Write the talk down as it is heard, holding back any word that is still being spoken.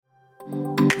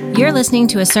You're listening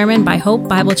to a sermon by Hope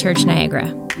Bible Church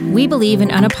Niagara. We believe in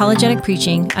unapologetic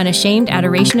preaching, unashamed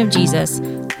adoration of Jesus,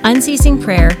 unceasing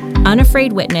prayer,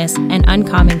 unafraid witness, and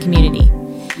uncommon community.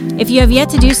 If you have yet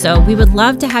to do so, we would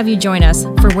love to have you join us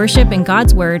for worship in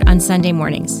God's Word on Sunday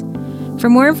mornings. For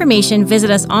more information, visit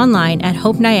us online at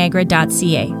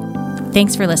hopeniagara.ca.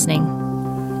 Thanks for listening.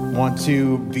 I want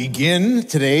to begin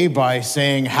today by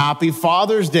saying Happy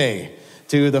Father's Day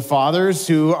to the fathers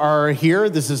who are here.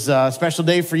 This is a special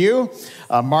day for you,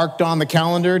 marked on the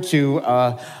calendar to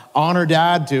honor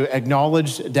Dad, to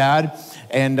acknowledge Dad.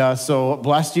 And so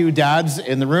bless you, dads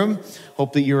in the room.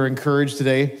 Hope that you're encouraged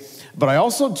today. But I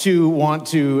also want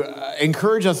to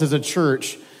encourage us as a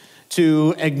church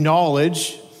to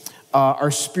acknowledge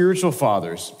our spiritual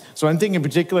fathers. So I'm thinking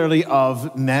particularly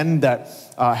of men that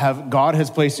God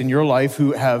has placed in your life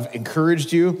who have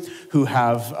encouraged you, who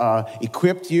have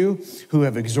equipped you, who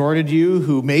have exhorted you,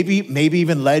 who maybe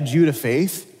even led you to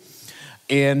faith.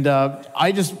 And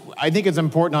I think it's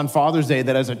important on Father's Day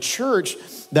that as a church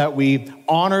that we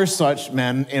honor such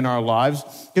men in our lives.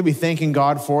 Could be thanking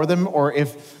God for them, or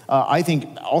if I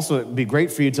think also it'd be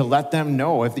great for you to let them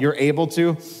know if you're able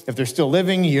to, if they're still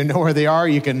living, you know where they are,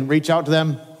 you can reach out to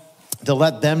them to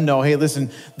let them know, hey, listen,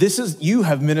 you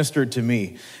have ministered to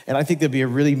me. And I think that'd be a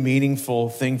really meaningful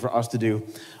thing for us to do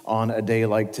on a day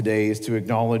like today, is to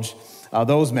acknowledge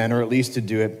those men, or at least to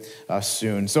do it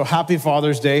soon. So happy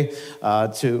Father's Day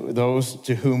to those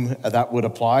to whom that would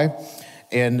apply.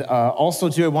 And also,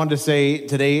 too, I wanted to say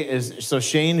today is, so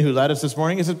Shane, who led us this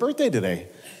morning, is his birthday today.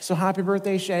 So happy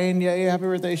birthday, Shane. Yeah, happy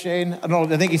birthday, Shane. I don't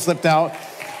know, I think he slipped out.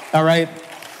 All right.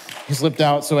 He slipped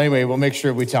out. So anyway, we'll make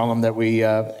sure we tell him that we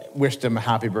wished him a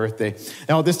happy birthday.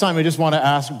 Now, at this time, I just want to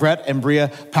ask Brett and Bria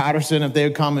Patterson if they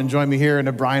would come and join me here,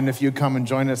 and Brian, if you'd come and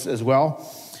join us as well.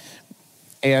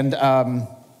 And,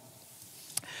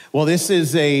 well, this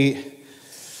is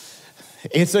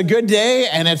it's a good day,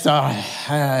 and it's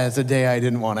a day I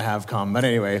didn't want to have come. But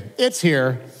anyway, it's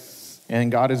here,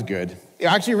 and God is good.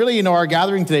 Actually, really, our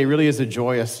gathering today really is a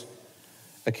joyous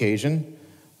occasion,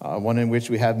 one in which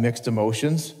we have mixed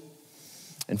emotions,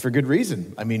 and for good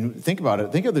reason. I mean, think about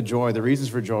it. Think of the joy, the reasons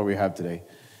for joy we have today.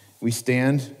 We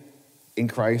stand in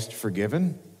Christ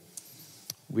forgiven.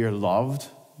 We are loved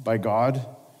by God.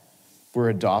 We're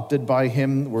adopted by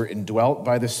Him. We're indwelt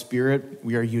by the Spirit.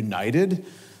 We are united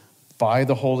by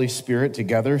the Holy Spirit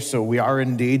together. So we are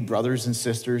indeed brothers and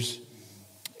sisters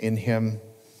in Him.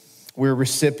 We're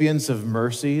recipients of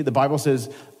mercy. The Bible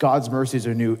says God's mercies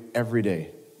are new every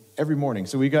day, every morning.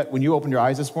 So when you opened your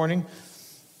eyes this morning,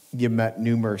 you met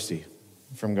new mercy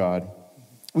from God.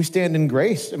 We stand in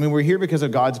grace. I mean, we're here because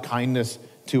of God's kindness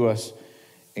to us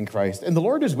in Christ. And the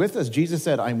Lord is with us. Jesus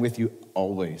said, I'm with you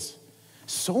always.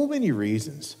 So many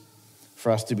reasons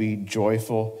for us to be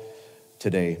joyful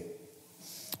today.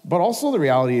 But also the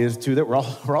reality is, too, that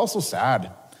we're also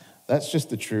sad. That's just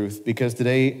the truth, because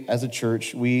today, as a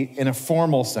church, we, in a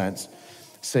formal sense,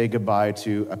 say goodbye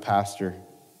to a pastor,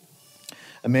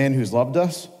 a man who's loved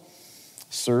us,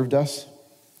 served us,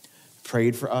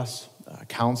 prayed for us,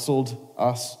 counseled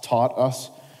us, taught us,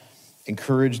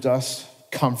 encouraged us,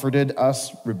 comforted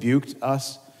us, rebuked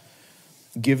us,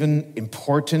 given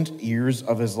important years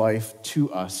of his life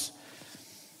to us.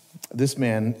 This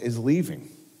man is leaving,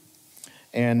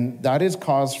 and that is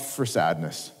cause for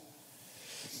sadness.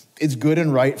 It's good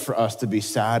and right for us to be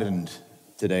saddened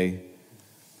today,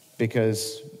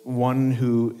 because one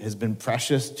who has been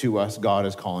precious to us, God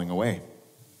is calling away.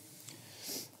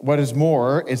 What is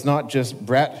more, it's not just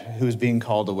Brett who's being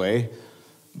called away,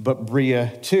 but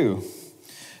Bria too.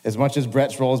 As much as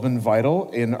Brett's role has been vital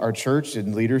in our church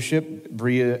and leadership,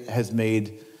 Bria has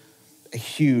made a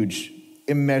huge,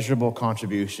 immeasurable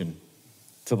contribution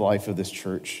to the life of this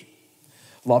church.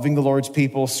 Loving the Lord's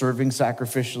people, serving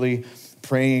sacrificially,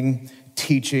 praying,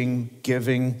 teaching,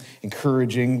 giving,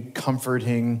 encouraging,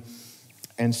 comforting,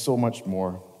 and so much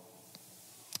more.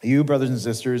 You, brothers and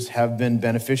sisters, have been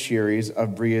beneficiaries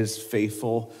of Bria's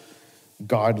faithful,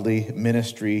 godly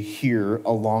ministry here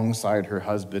alongside her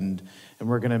husband, and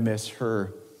we're going to miss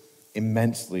her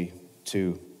immensely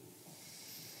too.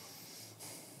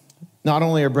 Not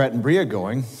only are Brett and Bria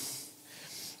going,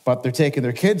 but they're taking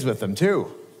their kids with them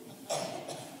too.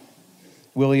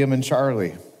 William and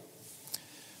Charlie.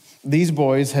 These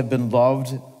boys have been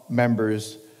loved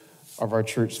members of our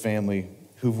church family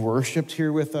who've worshiped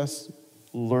here with us,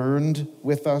 learned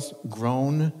with us,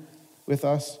 grown with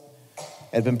us,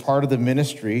 and been part of the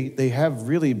ministry. They have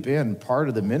really been part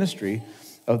of the ministry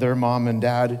of their mom and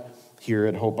dad here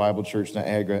at Hope Bible Church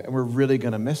Niagara, and we're really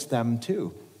going to miss them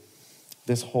too,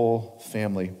 this whole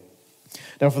family.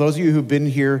 Now, for those of you who've been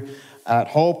here at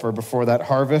Hope or before that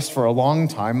harvest for a long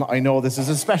time, I know this is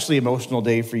an especially emotional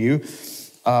day for you.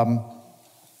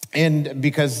 And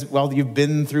because, well, you've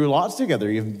been through lots together.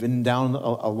 You've been down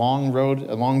a long road,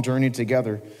 a long journey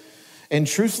together. And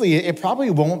truthfully, it probably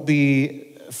won't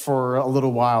be for a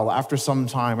little while, after some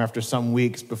time, after some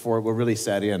weeks, before it will really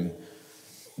set in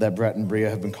that Brett and Bria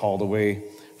have been called away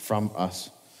from us.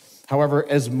 However,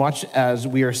 as much as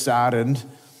we are saddened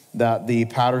that the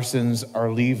Pattersons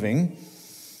are leaving,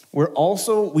 we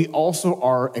also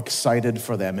are excited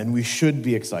for them, and we should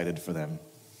be excited for them.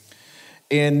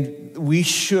 And we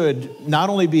should not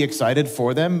only be excited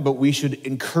for them, but we should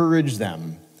encourage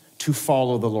them to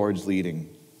follow the Lord's leading.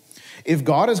 If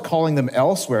God is calling them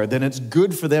elsewhere, then it's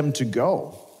good for them to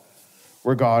go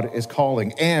where God is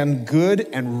calling, and good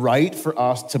and right for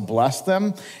us to bless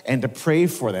them and to pray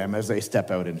for them as they step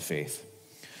out in faith.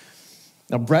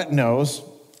 Now, Brett knows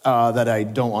that I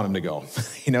don't want him to go.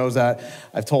 He knows that.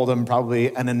 I've told him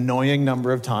probably an annoying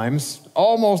number of times,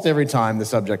 almost every time the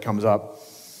subject comes up.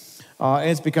 And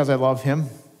it's because I love him,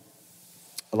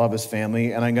 I love his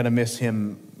family, and I'm going to miss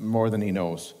him more than he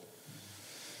knows.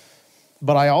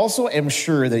 But I also am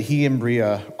sure that he and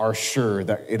Bria are sure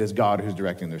that it is God who's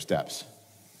directing their steps.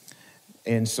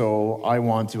 And so I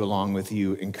want to, along with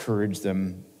you, encourage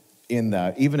them in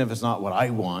that. Even if it's not what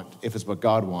I want, if it's what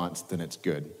God wants, then it's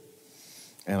good.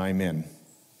 And I'm in.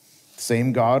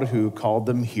 Same God who called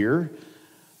them here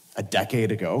a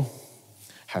decade ago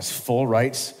has full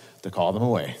rights to call them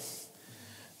away.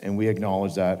 And we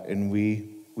acknowledge that, and we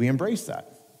embrace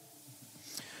that.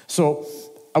 So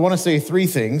I want to say three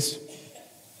things,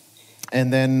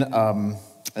 and then I'm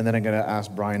going to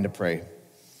ask Brian to pray.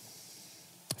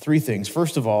 Three things.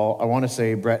 First of all, I want to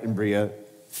say, Brett and Bria,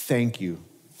 thank you.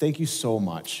 Thank you so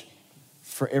much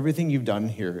for everything you've done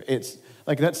here. It's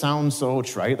like, that sounds so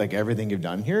trite, like everything you've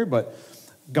done here, but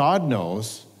God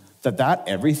knows that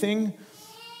everything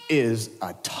is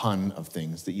a ton of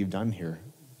things that you've done here.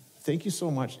 Thank you so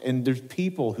much. And there's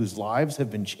people whose lives have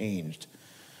been changed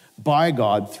by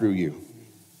God through you.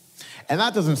 And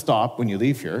that doesn't stop when you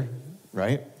leave here,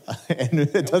 right? And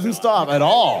it doesn't stop at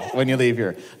all when you leave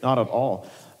here. Not at all.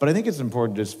 But I think it's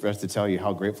important just for us to tell you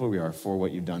how grateful we are for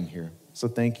what you've done here. So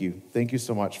thank you. Thank you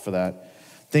so much for that.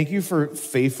 Thank you for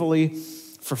faithfully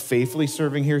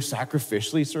serving here,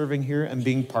 sacrificially serving here, and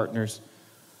being partners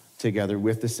together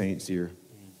with the saints here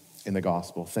in the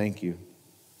gospel. Thank you.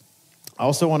 I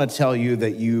also want to tell you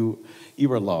that you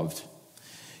are loved.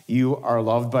 You are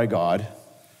loved by God,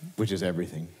 which is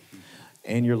everything.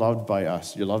 And you're loved by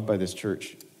us. You're loved by this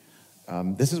church.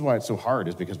 This is why it's so hard,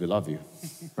 is because we love you,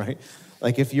 right?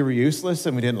 Like, if you were useless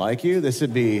and we didn't like you, this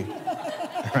would be,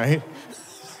 right?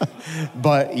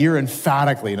 But you're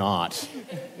emphatically not,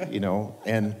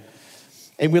 and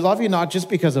we love you not just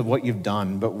because of what you've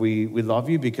done, but we love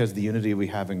you because of the unity we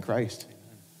have in Christ.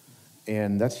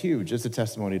 And that's huge. It's a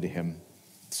testimony to him.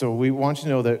 So we want you to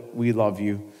know that we love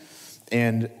you.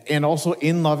 And also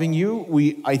in loving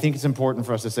you, I think it's important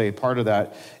for us to say part of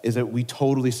that is that we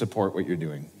totally support what you're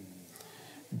doing.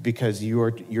 Because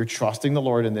you're trusting the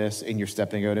Lord in this, and you're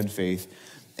stepping out in faith.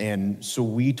 And so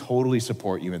we totally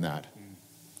support you in that.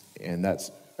 And that's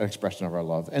an expression of our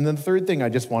love. And then the third thing, I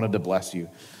just wanted to bless you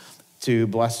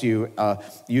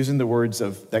using the words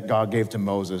that God gave to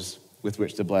Moses with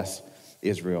which to bless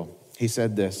Israel. He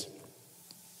said this.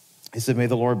 He said, "May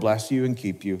the Lord bless you and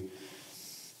keep you.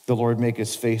 The Lord make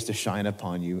his face to shine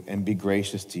upon you and be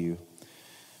gracious to you.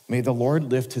 May the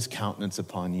Lord lift his countenance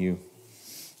upon you,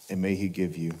 and may he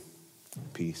give you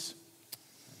peace."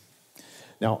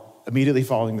 Now, immediately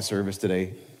following the service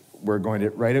today, we're going to,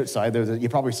 right outside there, you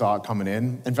probably saw it coming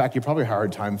in. In fact, you probably had a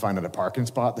hard time finding a parking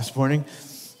spot this morning.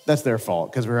 That's their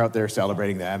fault, because we're out there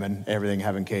celebrating them and everything,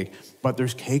 having cake. But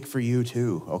there's cake for you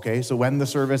too, okay? So when the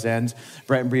service ends,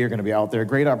 Brett and Bree are going to be out there.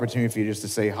 Great opportunity for you just to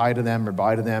say hi to them or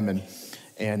bye to them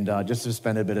and just to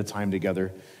spend a bit of time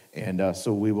together. And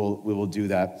so we will do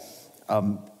that.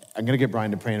 I'm going to get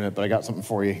Brian to pray in a minute, but I got something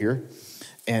for you here.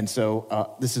 And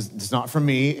so it's not from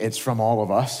me. It's from all of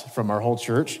us, from our whole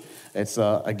church. It's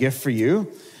a gift for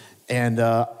you. And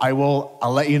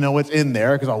I'll let you know what's in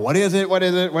there, because what is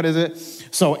it?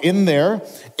 So in there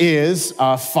is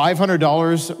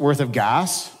 $500 worth of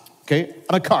gas, okay,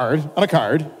 on a card,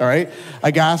 all right?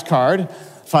 A gas card,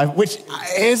 which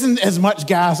isn't as much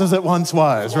gas as it once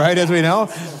was, right, as we know?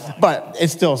 But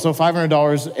it's still, so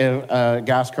 $500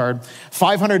 gas card,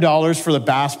 $500 for the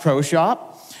Bass Pro Shop,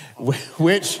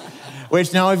 which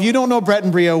now, if you don't know Brett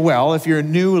and Bria well, if you're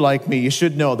new like me, you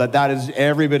should know that is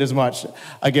every bit as much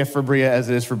a gift for Bria as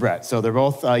it is for Brett. So they're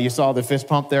both, you saw the fist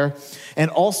pump there.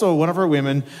 And also, one of our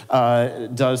women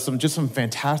does some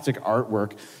fantastic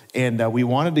artwork. And we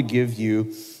wanted to give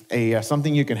you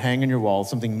something you can hang on your wall,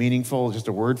 something meaningful, just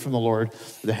a word from the Lord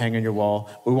to hang on your wall.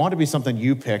 We want it to be something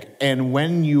you pick. And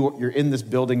when you're in this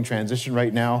building transition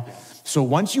right now, so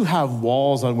once you have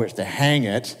walls on which to hang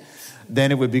it,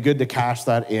 then it would be good to cash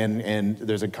that in, and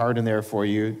there's a card in there for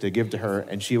you to give to her,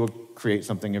 and she will create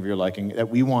something of your liking that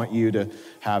we want you to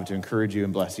have to encourage you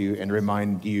and bless you and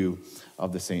remind you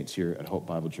of the saints here at Hope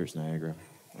Bible Church Niagara.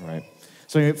 All right.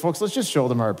 So, folks, let's just show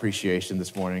them our appreciation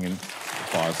this morning and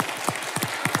applause.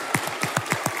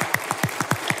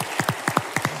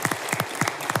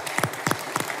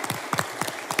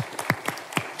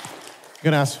 I'm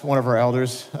going to ask one of our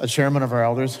elders, a chairman of our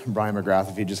elders, Brian McGrath,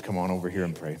 if he'd just come on over here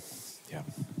and pray. Yeah.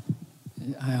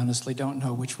 I honestly don't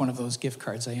know which one of those gift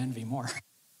cards I envy more.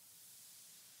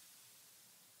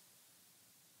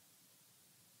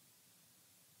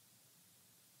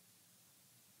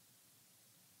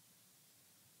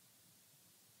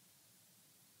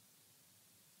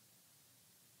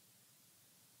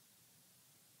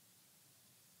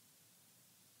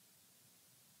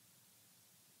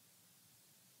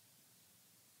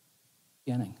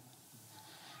 Beginning.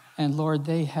 And Lord,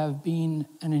 they have been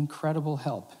an incredible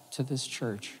help to this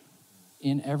church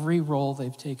in every role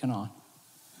they've taken on.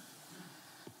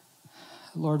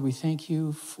 Lord, we thank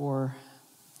you for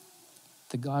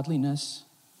the godliness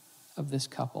of this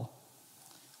couple.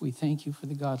 We thank you for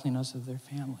the godliness of their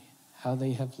family, how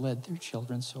they have led their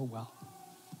children so well.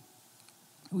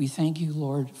 We thank you,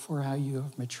 Lord, for how you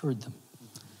have matured them,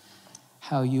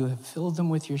 how you have filled them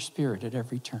with your Spirit at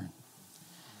every turn.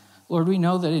 Lord, we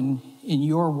know that in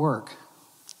your work,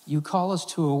 you call us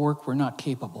to a work we're not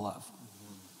capable of.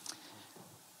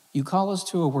 You call us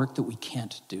to a work that we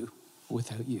can't do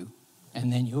without you,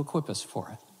 and then you equip us for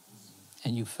it.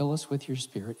 And you fill us with your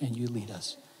Spirit, and you lead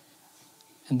us.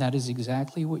 And that is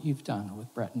exactly what you've done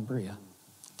with Brett and Bria.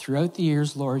 Throughout the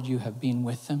years, Lord, you have been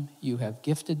with them. You have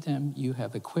gifted them. You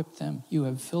have equipped them. You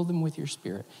have filled them with your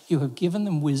Spirit. You have given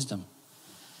them wisdom.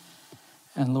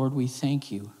 And Lord, we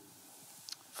thank you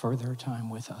for their time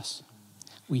with us.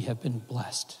 We have been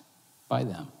blessed by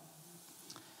them.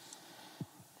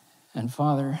 And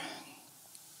Father,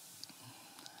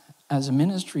 as a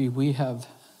ministry, we have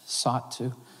sought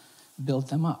to build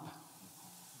them up.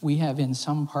 We have in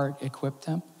some part equipped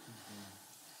them,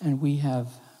 and we have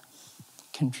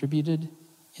contributed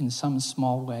in some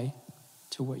small way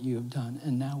to what you have done,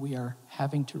 and now we are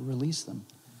having to release them,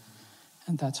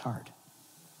 and that's hard.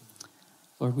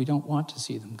 Lord, we don't want to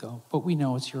see them go, but we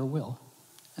know it's your will.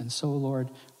 And so, Lord,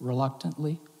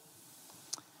 reluctantly,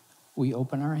 we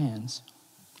open our hands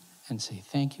and say,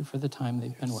 thank you for the time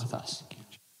they've been with us.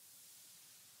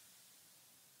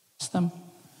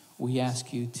 We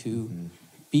ask you to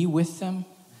be with them,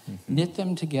 knit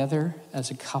them together as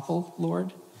a couple,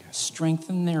 Lord,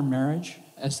 strengthen their marriage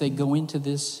as they go into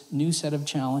this new set of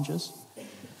challenges.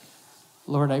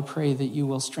 Lord, I pray that you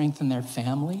will strengthen their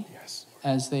family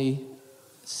as they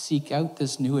seek out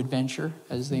this new adventure,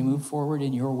 as they move forward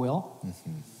in your will.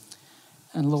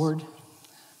 And Lord,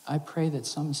 I pray that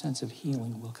some sense of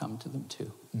healing will come to them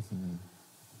too.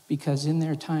 Because in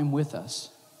their time with us,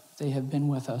 they have been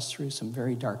with us through some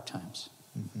very dark times.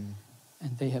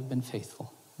 And they have been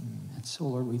faithful. And so,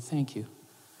 Lord, we thank you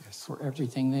for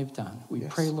everything they've done. We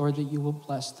pray, Lord, that you will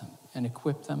bless them and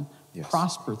equip them,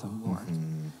 prosper them, Lord,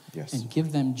 and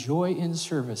give them joy in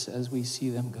service as we see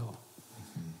them go.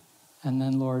 And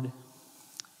then, Lord,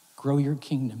 grow your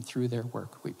kingdom through their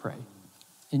work, we pray.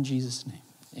 In Jesus' name,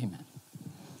 amen.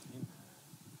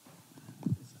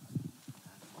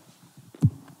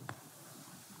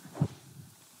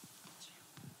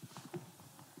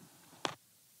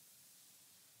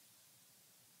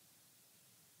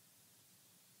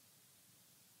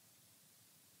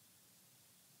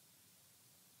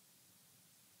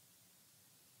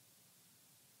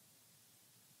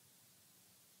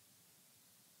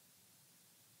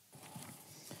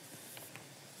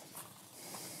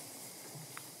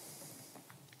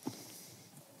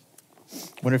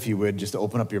 I wonder if you would just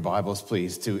open up your Bibles,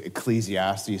 please, to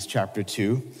Ecclesiastes chapter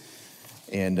 2.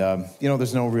 And,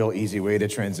 there's no real easy way to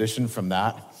transition from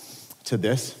that to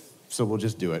this, so we'll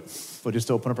just do it. We'll just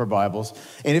open up our Bibles.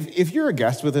 And if you're a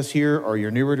guest with us here or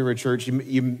you're newer to our church,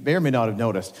 you may or may not have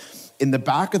noticed, in the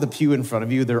back of the pew in front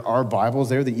of you, there are Bibles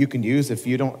there that you can use. If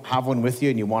you don't have one with you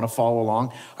and you want to follow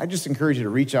along, I just encourage you to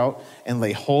reach out and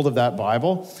lay hold of that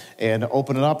Bible and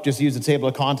open it up. Just use the table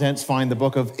of contents, find the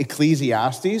book of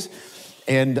Ecclesiastes.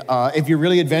 And if you're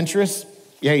really adventurous,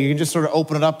 you can just sort of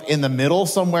open it up in the middle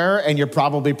somewhere and you're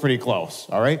probably pretty close,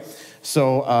 all right?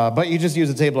 So, but you just use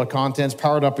the table of contents,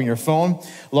 power it up on your phone.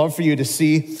 Love for you to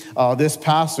see this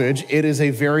passage. It is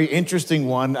a very interesting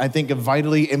one, I think a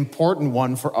vitally important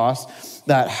one for us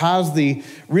that has the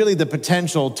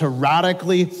potential to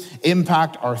radically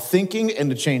impact our thinking and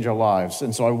to change our lives.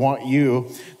 And so I want you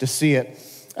to see it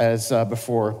as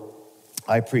before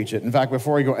I preach it. In fact,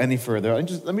 before I go any further,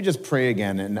 let me just pray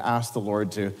again and ask the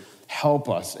Lord to help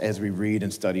us as we read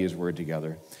and study his word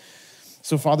together.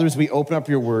 So, Father, as we open up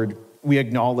your word, we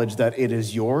acknowledge that it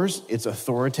is yours. It's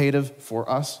authoritative for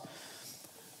us.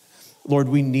 Lord,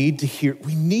 we need to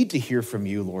hear from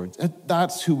you, Lord.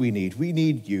 That's who we need. We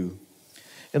need you.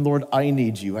 And Lord, I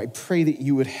need you. I pray that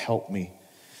you would help me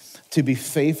to be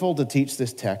faithful to teach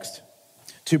this text,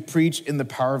 to preach in the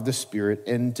power of the Spirit,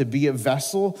 and to be a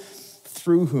vessel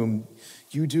through whom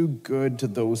you do good to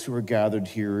those who are gathered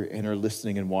here and are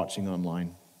listening and watching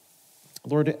online.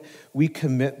 Lord, we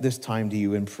commit this time to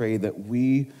you and pray that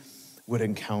we would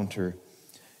encounter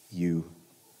you.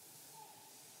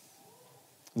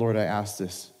 Lord, I ask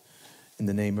this in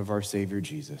the name of our Savior,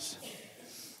 Jesus.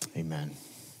 Amen.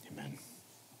 Amen.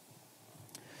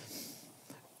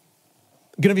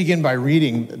 I'm going to begin by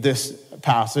reading this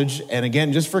passage. And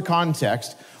again, just for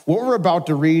context, what we're about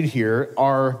to read here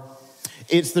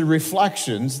it's the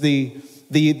reflections, the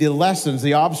lessons,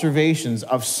 the observations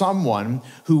of someone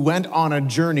who went on a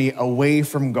journey away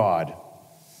from God.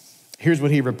 Here's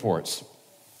what he reports.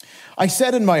 I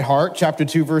said in my heart, chapter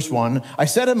 2, verse 1, I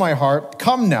said in my heart,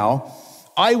 come now,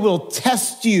 I will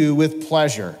test you with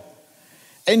pleasure.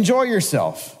 Enjoy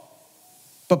yourself.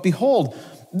 But behold,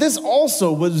 this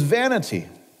also was vanity.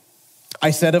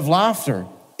 I said of laughter,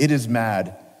 it is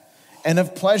mad. And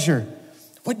of pleasure,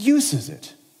 what use is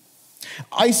it?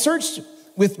 I searched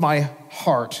with my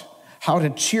heart how to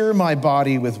cheer my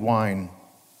body with wine,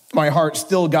 my heart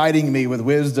still guiding me with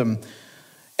wisdom,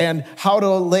 and how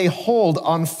to lay hold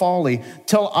on folly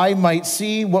till I might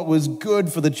see what was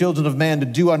good for the children of man to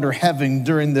do under heaven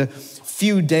during the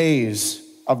few days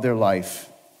of their life.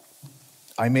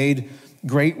 I made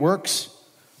great works.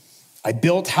 I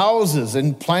built houses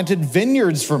and planted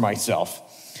vineyards for myself.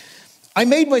 I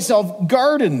made myself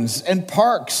gardens and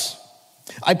parks.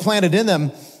 I planted in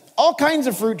them all kinds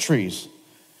of fruit trees.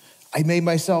 I made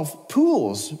myself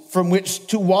pools from which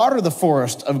to water the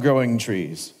forest of growing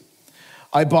trees.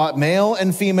 I bought male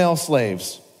and female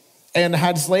slaves and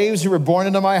had slaves who were born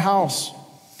into my house.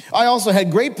 I also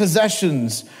had great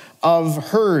possessions of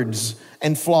herds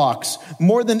and flocks,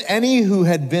 more than any who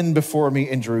had been before me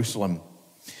in Jerusalem.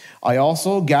 I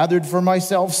also gathered for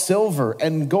myself silver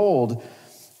and gold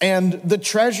and the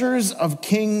treasures of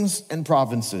kings and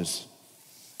provinces.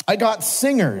 I got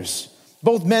singers,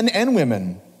 both men and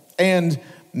women, and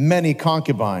many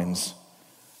concubines,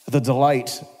 the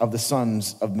delight of the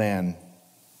sons of man.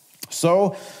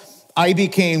 So I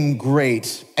became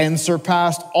great and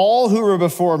surpassed all who were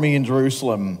before me in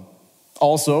Jerusalem.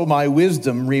 Also, my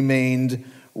wisdom remained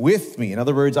with me. In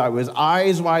other words, I was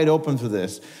eyes wide open for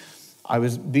this. I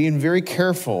was being very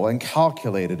careful and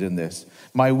calculated in this.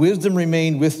 My wisdom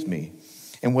remained with me.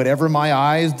 And whatever my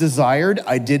eyes desired,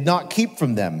 I did not keep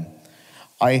from them.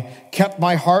 I kept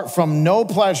my heart from no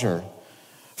pleasure,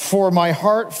 for my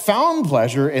heart found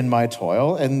pleasure in my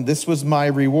toil, and this was my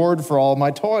reward for all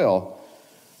my toil.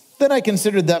 Then I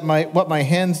considered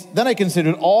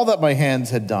all that my hands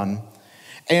had done,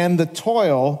 and the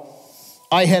toil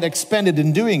I had expended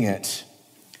in doing it.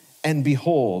 And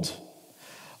behold,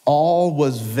 all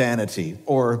was vanity,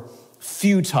 or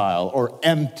futile, or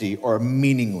empty, or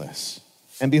meaningless.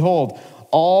 And behold,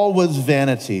 all was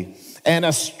vanity, and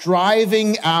a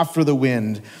striving after the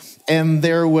wind. And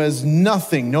there was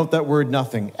nothing, note that word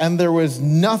nothing, and there was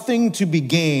nothing to be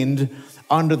gained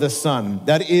under the sun.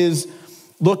 That is,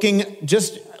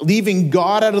 just leaving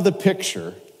God out of the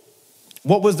picture.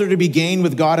 What was there to be gained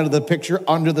with God out of the picture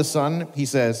under the sun? He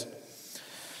says,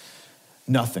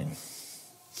 nothing.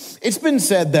 It's been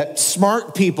said that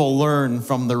smart people learn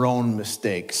from their own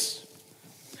mistakes.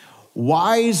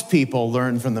 Wise people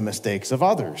learn from the mistakes of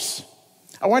others.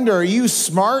 I wonder, are you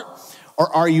smart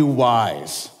or are you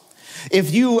wise?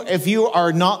 If you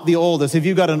are not the oldest, if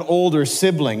you've got an older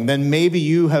sibling, then maybe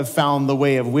you have found the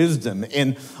way of wisdom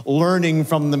in learning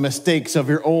from the mistakes of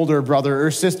your older brother or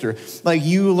sister. Like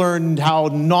you learned how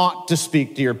not to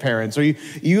speak to your parents, or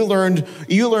you learned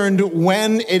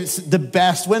when it's the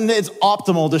best, when it's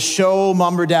optimal to show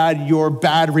mom or dad your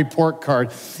bad report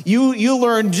card. You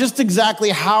learned just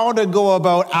exactly how to go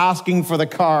about asking for the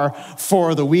car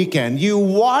for the weekend. You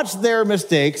watched their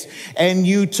mistakes and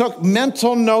you took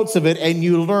mental notes of it, and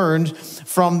you learned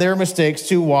from their mistakes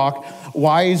to walk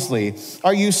wisely?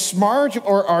 Are you smart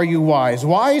or are you wise?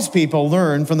 Wise people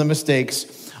learn from the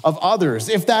mistakes of others.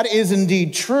 If that is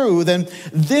indeed true, then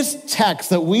this text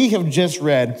that we have just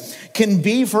read can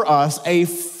be for us a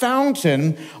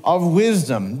fountain of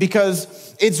wisdom,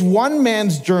 because it's one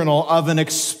man's journal of an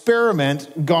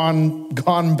experiment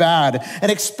gone bad, an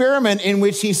experiment in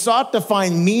which he sought to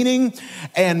find meaning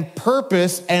and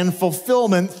purpose and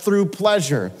fulfillment through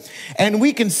pleasure. And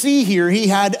we can see here he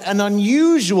had an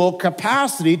unusual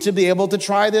capacity to be able to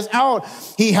try this out.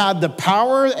 He had the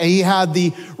power, he had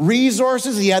the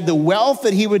resources, he had the wealth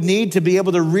that he would need to be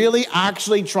able to really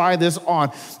actually try this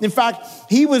on. In fact,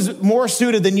 he was more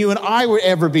suited than you and I would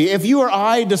ever be. If you or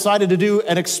I decided to do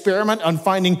an experiment on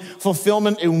finding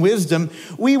fulfillment and wisdom,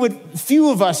 few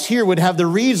of us here would have the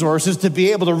resources to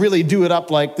be able to really do it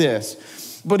up like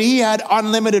this. But he had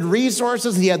unlimited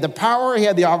resources, he had the power, he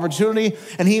had the opportunity,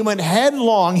 and he went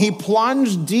headlong. He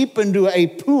plunged deep into a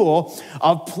pool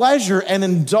of pleasure and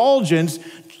indulgence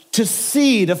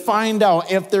to find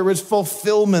out if there was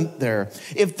fulfillment there,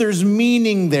 if there's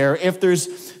meaning there, if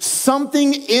there's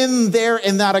something in there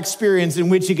in that experience in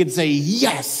which he could say,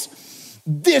 yes,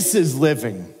 this is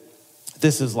living,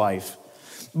 this is life.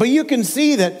 But you can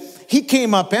see that he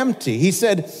came up empty. He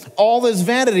said, all is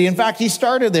vanity. In fact, he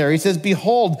started there. He says,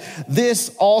 behold,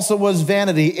 this also was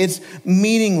vanity. It's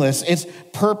meaningless. It's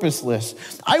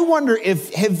purposeless. I wonder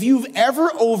have you ever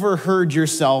overheard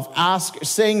yourself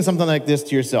saying something like this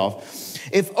to yourself?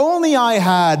 If only I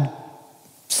had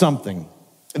something,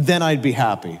 then I'd be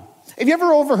happy. Have you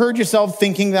ever overheard yourself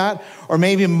thinking that, or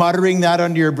maybe muttering that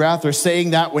under your breath, or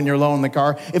saying that when you're alone in the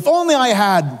car? If only I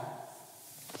had,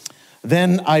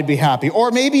 then I'd be happy. Or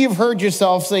maybe you've heard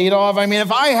yourself say,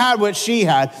 if I had what she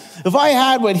had, if I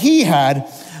had what he had,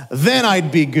 then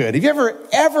I'd be good. Have you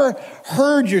ever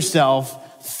heard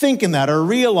yourself thinking that, or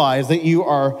realize that you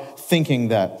are thinking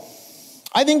that?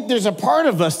 I think there's a part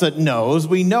of us that knows,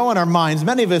 we know in our minds,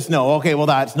 many of us know, okay, well,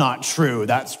 that's not true.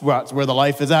 That's where the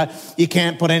life is at. You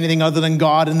can't put anything other than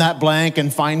God in that blank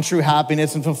and find true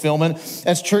happiness and fulfillment.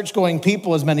 As church-going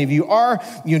people, as many of you are,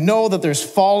 you know that there's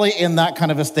folly in that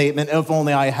kind of a statement. If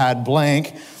only I had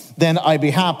blank, then I'd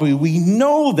be happy. We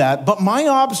know that, but my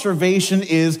observation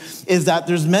is that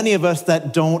there's many of us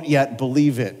that don't yet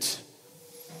believe it.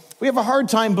 We have a hard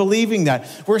time believing that.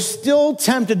 We're still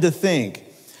tempted to think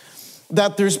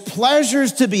that there's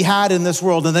pleasures to be had in this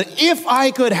world, and that if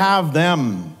I could have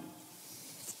them,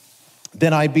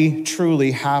 then I'd be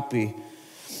truly happy.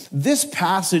 This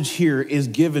passage here is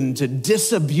given to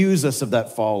disabuse us of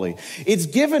that folly. It's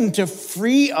given to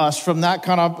free us from that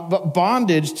kind of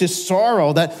bondage to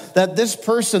sorrow that this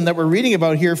person that we're reading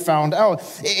about here found out.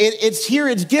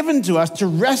 It's given to us to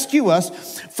rescue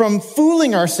us from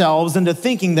fooling ourselves into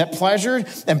thinking that pleasure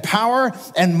and power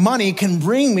and money can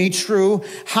bring me true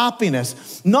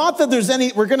happiness. Not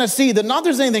that we're going to see that not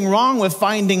there's anything wrong with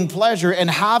finding pleasure and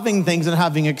having things and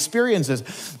having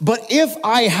experiences. But if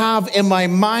I have in my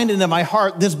mind and in my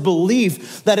heart this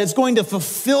belief that it's going to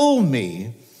fulfill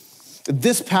me,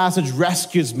 this passage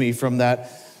rescues me from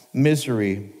that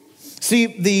misery. See,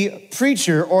 the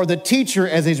preacher, or the teacher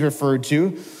as he's referred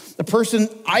to, the person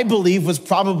I believe was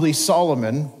probably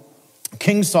Solomon,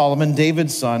 King Solomon,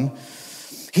 David's son.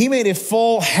 He made a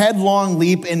full headlong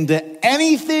leap into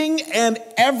anything and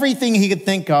everything he could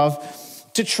think of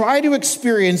to try to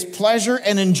experience pleasure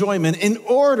and enjoyment in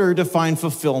order to find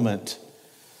fulfillment.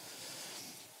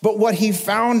 But what he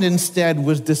found instead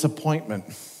was disappointment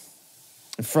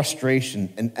and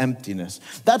frustration and emptiness.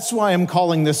 That's why I'm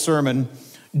calling this sermon,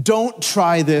 Don't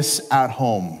Try This at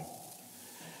Home.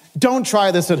 Don't try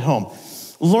this at home.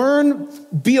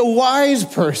 Be a wise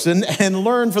person and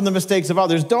learn from the mistakes of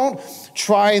others. Don't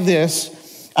try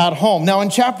this at home. Now, in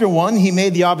chapter 1, he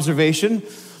made the observation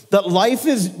that life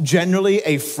is generally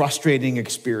a frustrating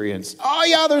experience. Oh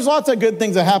yeah, there's lots of good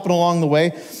things that happen along the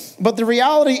way. But the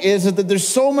reality is that there's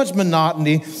so much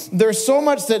monotony. There's so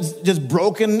much that's just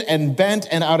broken and bent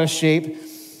and out of shape.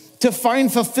 To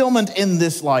find fulfillment in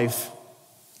this life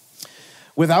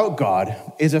without God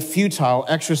is a futile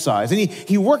exercise. And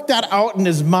he worked that out in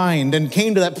his mind and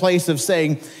came to that place of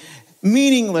saying,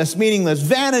 meaningless,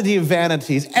 vanity of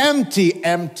vanities,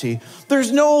 empty.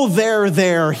 There's no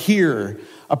there, here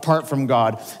apart from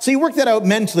God. So he worked that out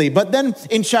mentally. But then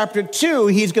in chapter 2,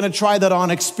 he's going to try that on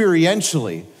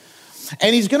experientially.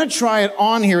 And he's going to try it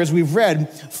on here, as we've read,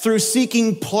 through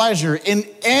seeking pleasure in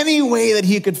any way that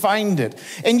he could find it.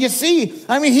 And you see,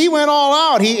 he went all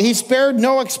out. He spared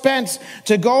no expense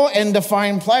to go and to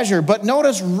find pleasure. But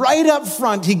notice right up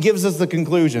front, he gives us the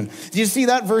conclusion. Do you see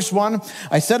that? Verse 1,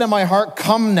 I said in my heart,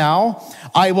 come now,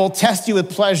 I will test you with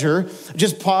pleasure.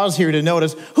 Just pause here to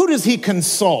notice, who does he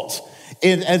consult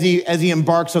as he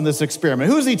embarks on this experiment.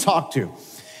 Who does he talk to?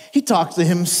 He talks to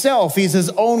himself. He's his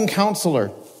own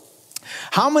counselor.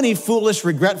 How many foolish,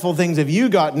 regretful things have you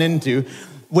gotten into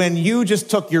when you just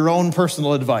took your own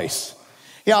personal advice?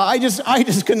 Yeah, I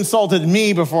just consulted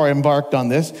me before I embarked on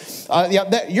this.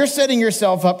 You're setting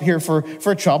yourself up here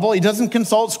for trouble. He doesn't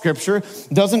consult Scripture,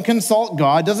 doesn't consult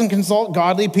God, doesn't consult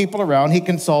godly people around. He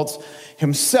consults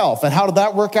himself. And how did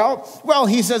that work out? Well,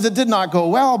 he says it did not go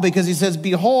well because he says,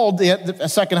 behold, the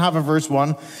second half of verse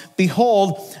 1,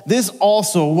 behold, this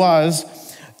also was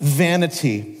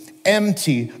vanity,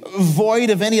 empty,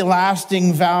 void of any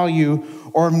lasting value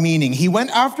or meaning. He went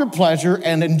after pleasure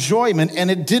and enjoyment, and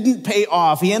it didn't pay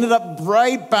off. He ended up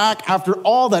right back after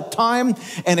all that time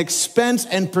and expense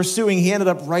and pursuing. He ended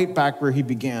up right back where he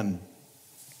began.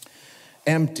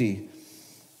 Empty,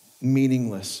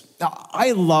 meaningless. Now,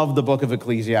 I love the book of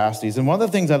Ecclesiastes, and one of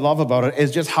the things I love about it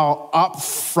is just how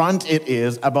upfront it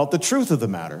is about the truth of the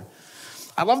matter.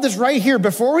 I love this right here.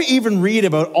 Before we even read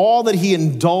about all that he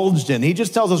indulged in, he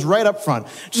just tells us right up front.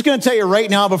 Just going to tell you right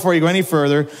now before you go any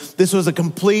further, this was a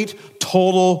complete,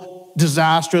 total,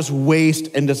 disastrous waste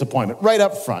and disappointment. Right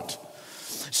up front.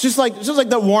 It's just like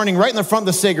the warning right in the front of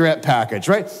the cigarette package,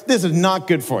 right? This is not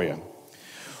good for you.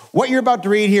 What you're about to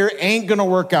read here ain't going to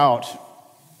work out.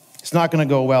 It's not going to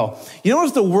go well. You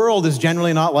notice the world is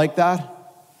generally not like that?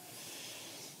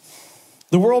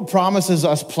 The world promises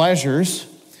us pleasures,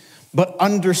 but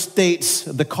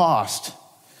understates the cost.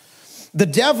 The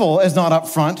devil is not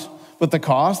upfront with the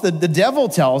cost. The devil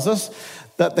tells us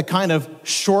that the kind of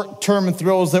short-term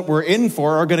thrills that we're in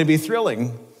for are going to be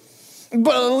thrilling,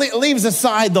 but it leaves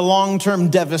aside the long-term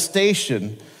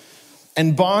devastation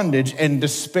and bondage and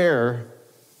despair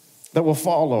that will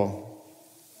follow.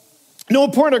 No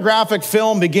pornographic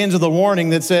film begins with a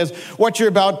warning that says what you're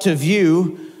about to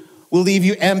view will leave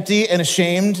you empty and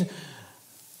ashamed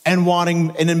and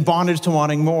in bondage to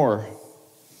wanting more.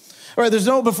 All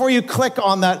right, before you click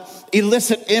on that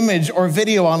illicit image or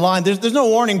video online, there's no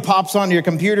warning pops onto your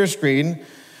computer screen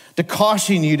to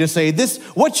caution you to say,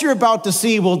 what you're about to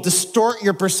see will distort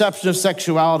your perception of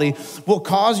sexuality, will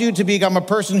cause you to become a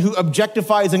person who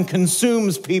objectifies and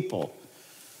consumes people.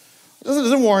 It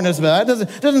doesn't warn us about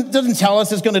that. It doesn't tell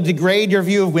us it's going to degrade your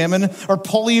view of women or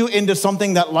pull you into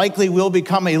something that likely will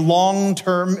become a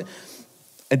long-term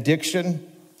addiction,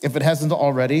 if it hasn't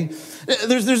already.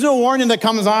 There's no warning that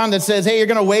comes on that says, hey, you're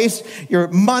going to waste your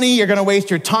money, you're going to waste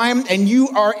your time, and you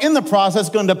are in the process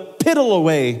going to piddle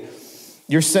away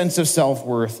your sense of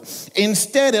self-worth.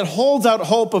 Instead, it holds out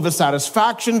hope of a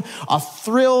satisfaction, a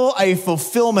thrill, a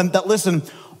fulfillment that, listen,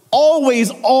 always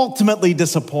ultimately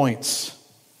disappoints.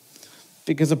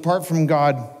 Because apart from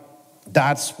God,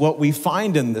 that's what we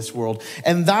find in this world.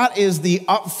 And that is the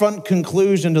upfront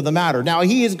conclusion to the matter. Now,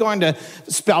 he is going to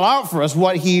spell out for us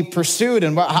what he pursued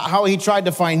and how he tried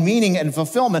to find meaning and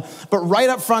fulfillment. But right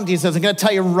up front, he says, I'm going to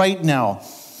tell you right now,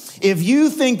 if you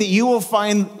think that you will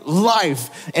find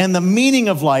life and the meaning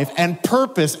of life and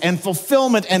purpose and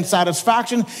fulfillment and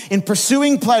satisfaction in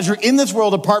pursuing pleasure in this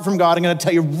world apart from God, I'm going to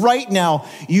tell you right now,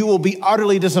 you will be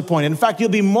utterly disappointed. In fact, you'll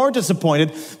be more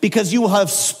disappointed because you will have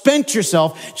spent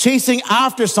yourself chasing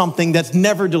after something that's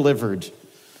never delivered.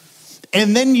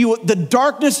 And then the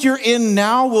darkness you're in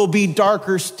now will be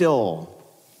darker still.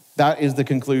 That is the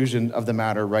conclusion of the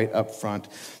matter right up front.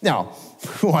 Now,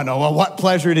 we want to know, well, what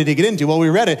pleasure did he get into? Well, we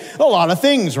read it. A lot of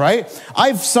things, right?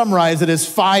 I've summarized it as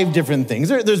 5 different things.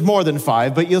 There's more than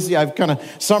 5, but you'll see I've kind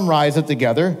of summarized it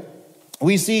together.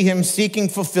 We see him seeking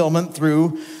fulfillment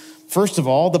through, first of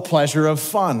all, the pleasure of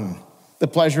fun. The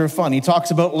pleasure of fun. He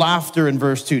talks about laughter in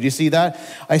verse 2. Do you see that?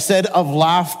 I said of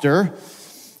laughter,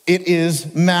 it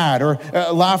is mad, or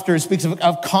laughter speaks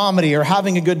of comedy or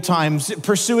having a good time,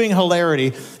 pursuing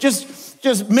hilarity.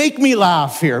 Just make me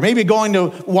laugh here. Maybe going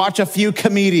to watch a few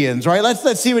comedians, right?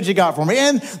 Let's see what you got for me.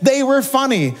 And they were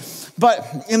funny.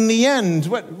 But in the end,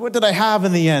 what did I have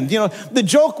in the end? You know, the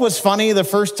joke was funny the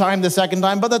first time, the second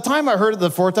time, but the time I heard it the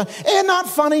 4th time, not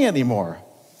funny anymore.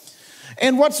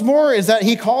 And what's more is that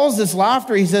he calls this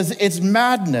laughter, he says, it's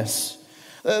madness.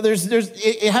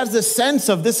 It has this sense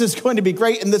of this is going to be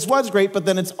great, and this was great, but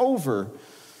then it's over.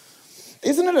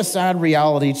 Isn't it a sad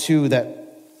reality, too, that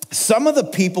some of the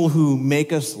people who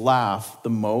make us laugh the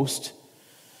most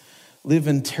live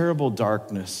in terrible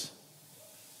darkness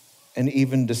and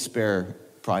even despair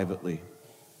privately?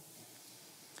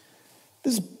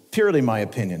 This is purely my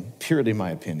opinion.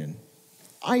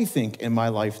 I think in my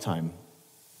lifetime,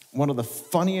 one of the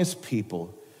funniest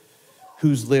people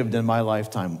who's lived in my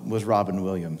lifetime was Robin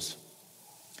Williams.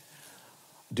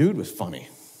 Dude was funny.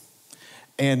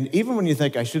 And even when you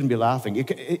think I shouldn't be laughing,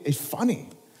 it's funny.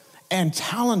 and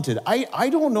talented. I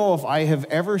don't know if I have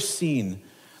ever seen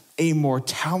a more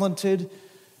talented,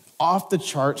 off the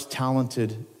charts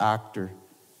talented actor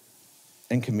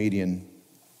and comedian.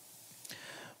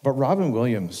 But Robin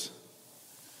Williams,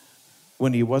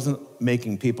 when he wasn't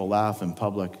making people laugh in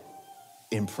public,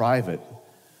 in private,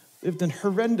 lived in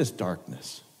horrendous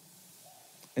darkness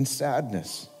and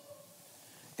sadness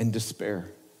and despair.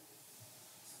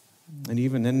 And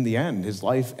even in the end, his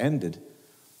life ended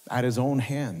at his own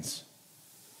hands.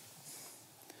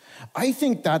 I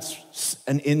think that's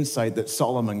an insight that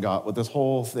Solomon got with this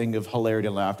whole thing of hilarity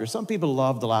and laughter. Some people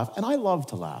love to laugh, and I love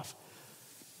to laugh.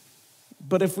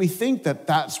 But if we think that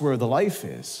that's where the life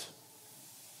is,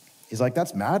 he's like,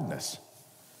 that's madness.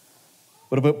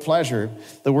 What about pleasure?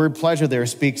 The word pleasure there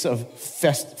speaks of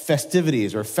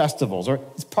festivities or festivals, or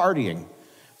it's partying.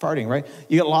 Partying, right?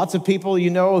 You get lots of people you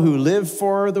know who live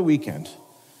for the weekend.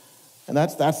 And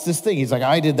that's this thing. He's like,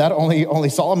 I did that. Only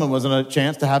Solomon wasn't a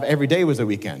chance to have every day was a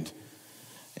weekend.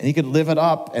 And he could live it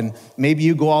up. And maybe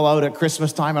you go all out at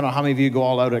Christmas time. I don't know how many of you go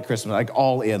all out at Christmas, like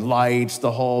all in, lights,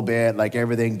 the whole bit, like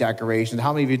everything, decorations.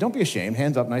 How many of you, don't be ashamed,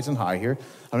 hands up nice and high here.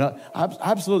 I'm not,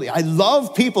 absolutely. I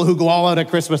love people who go all out at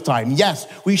Christmas time. Yes,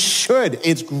 we should.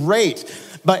 It's great.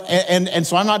 But, and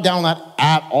so I'm not down on that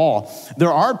at all.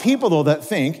 There are people, though, that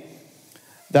think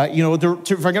that, you know,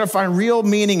 if I'm going to find real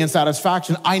meaning and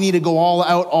satisfaction, I need to go all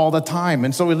out all the time.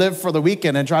 And so we live for the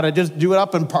weekend and try to just do it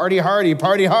up and party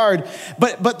hard.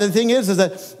 But the thing is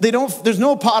that there's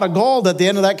no pot of gold at the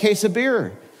end of that case of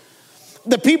beer.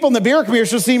 The people in the beer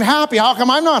commercial seem happy. How come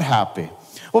I'm not happy?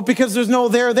 Well, because there's no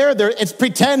there. It's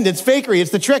pretend, it's fakery,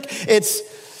 it's the trick. It's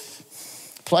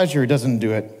pleasure doesn't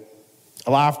do it.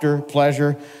 Laughter,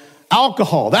 pleasure,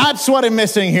 alcohol. That's what I'm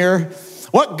missing here.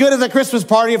 What good is a Christmas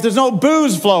party if there's no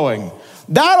booze flowing?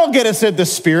 That'll get us in the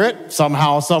spirit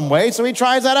somehow, some way. So he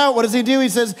tries that out. What does he do? He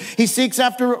says he seeks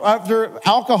after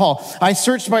alcohol. I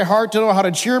searched my heart to know how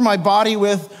to cheer my body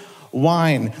with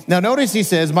wine. Now notice he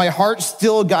says, my heart's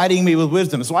still guiding me with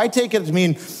wisdom. So I take it to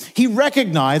mean he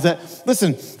recognized that,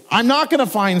 listen, I'm not going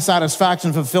to find satisfaction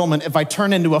and fulfillment if I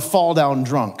turn into a fall down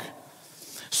drunk.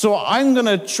 So I'm going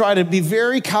to try to be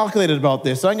very calculated about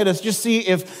this. I'm going to just see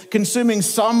if consuming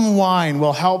some wine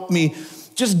will help me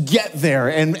just get there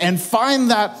and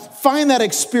find that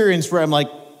experience where I'm like,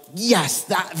 yes,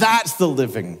 that's the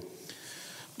living.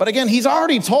 But again, he's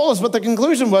already told us what the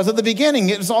conclusion was at the beginning.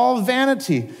 It was all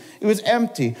vanity. It was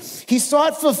empty. He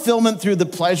sought fulfillment through the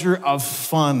pleasure of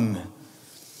fun,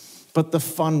 but the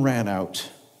fun ran out.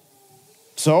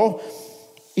 So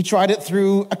he tried it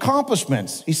through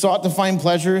accomplishments. He sought to find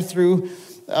fulfillment,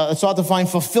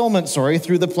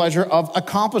 through the pleasure of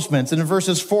accomplishments. And in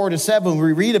verses 4-7,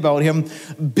 we read about him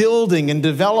building and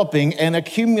developing and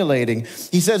accumulating.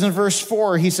 He says in verse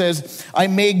 4, he says, I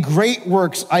made great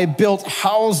works. I built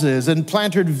houses and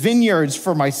planted vineyards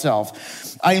for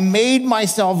myself. I made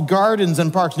myself gardens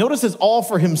and parks. Notice it's all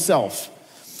for himself.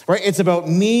 Right? It's about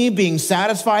me being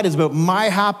satisfied. It's about my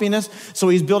happiness.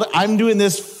 So I'm doing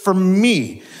this for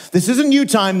me. This isn't you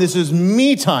time. This is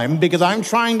me time because I'm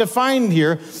trying to find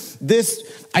here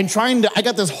I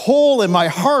got this hole in my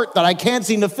heart that I can't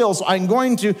seem to fill. So I'm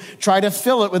going to try to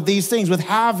fill it with these things, with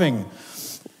having.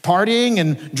 Partying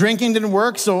and drinking didn't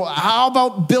work, so how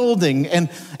about building and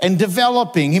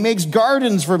developing? He makes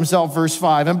gardens for himself, verse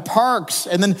 5, and parks.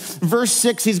 And then verse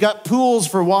 6, he's got pools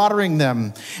for watering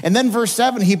them. And then verse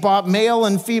 7, he bought male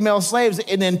and female slaves.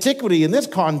 In antiquity, in this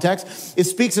context, it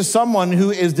speaks of someone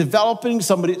who is developing,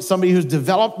 somebody who's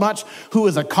developed much, who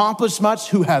has accomplished much,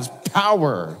 who has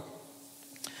power.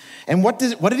 And what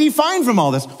did he find from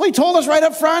all this? Well, he told us right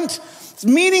up front. It's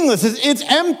meaningless. It's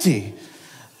empty.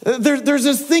 There's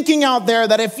this thinking out there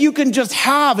that if you can just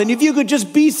have, and if you could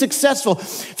just be successful,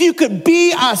 if you could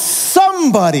be a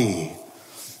somebody,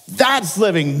 that's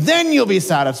living, then you'll be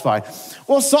satisfied.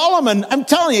 Well, Solomon, I'm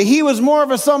telling you, he was more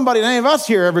of a somebody than any of us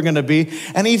here are ever going to be.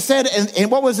 And he said, and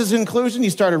what was his conclusion?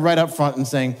 He started right up front and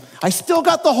saying, I still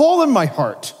got the hole in my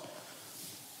heart.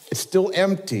 It's still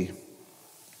empty.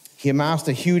 He amassed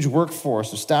a huge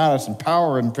workforce of status and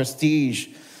power and prestige,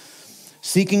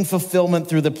 seeking fulfillment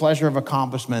through the pleasure of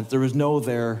accomplishment. There was no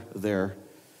there.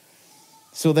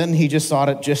 So then he just sought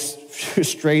it just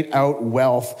straight out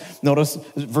wealth. Notice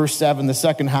verse 7, the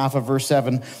second half of verse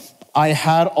 7. I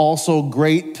had also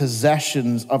great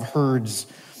possessions of herds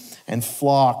and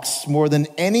flocks, more than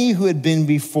any who had been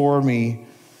before me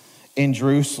in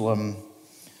Jerusalem.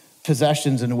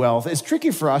 Possessions and wealth. It's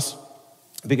tricky for us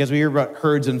because we hear about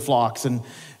herds and flocks, and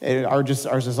our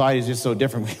society is just so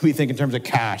different. We think in terms of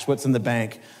cash. What's in the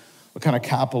bank? What kind of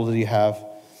capital do you have?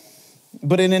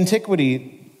 But in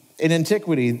antiquity, in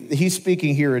antiquity, he's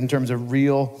speaking here in terms of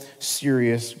real,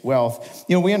 serious wealth.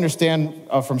 We understand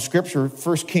from Scripture,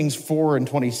 1 Kings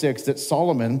 4:26, that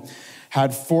Solomon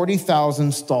had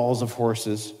 40,000 stalls of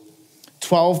horses,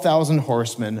 12,000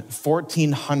 horsemen,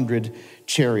 1,400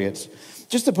 chariots.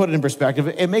 Just to put it in perspective,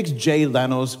 it makes Jay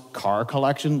Leno's car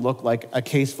collection look like a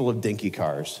case full of dinky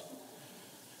cars.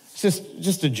 It's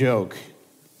just a joke.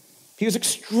 He was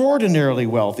extraordinarily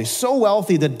wealthy, so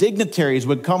wealthy that dignitaries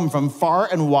would come from far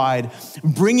and wide,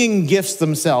 bringing gifts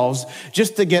themselves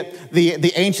just to get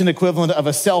the ancient equivalent of a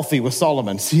selfie with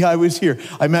Solomon. See, I was here,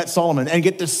 I met Solomon, and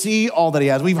get to see all that he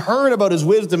has. We've heard about his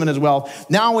wisdom and his wealth.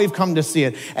 Now we've come to see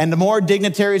it. And the more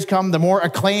dignitaries come, the more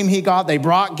acclaim he got. They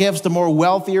brought gifts, the more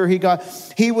wealthier he got.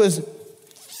 He was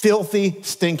filthy,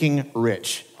 stinking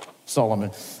rich.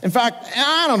 Solomon. In fact,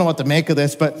 I don't know what to make of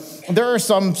this, but there are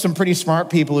some pretty smart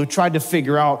people who tried to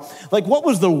figure out, what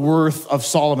was the worth of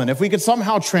Solomon? If we could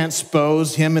somehow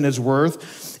transpose him and his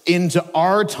worth into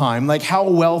our time, how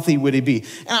wealthy would he be?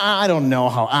 And I don't know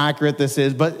how accurate this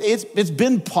is, but it's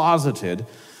been posited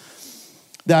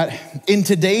that in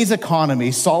today's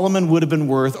economy, Solomon would have been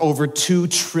worth over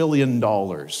 $2 trillion,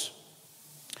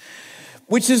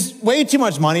 which is way too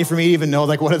much money for me to even know,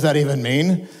 what does that even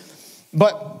mean?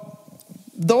 But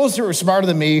those who are smarter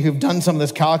than me, who've done some of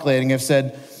this calculating, have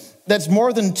said that's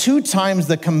more than 2 times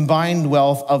the combined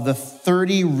wealth of the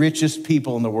 30 richest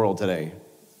people in the world today.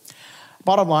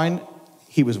 Bottom line,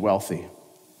 he was wealthy.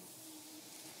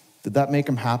 Did that make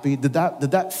him happy? Did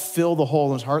that fill the hole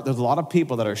in his heart? There's a lot of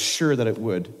people that are sure that it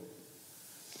would.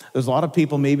 There's a lot of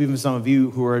people, maybe even some of you,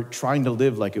 who are trying to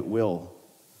live like it will.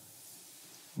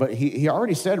 But he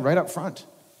already said right up front,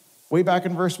 way back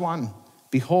in verse 1,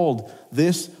 behold,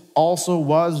 this also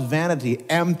was vanity,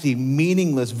 empty,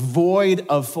 meaningless, void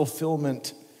of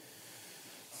fulfillment.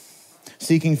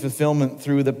 Seeking fulfillment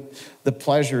through the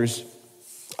pleasures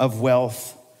of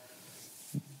wealth.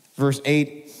 Verse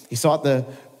 8, he sought the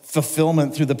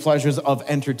fulfillment through the pleasures of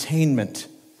entertainment.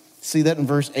 See that in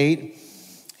verse 8?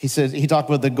 He talked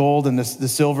about the gold and the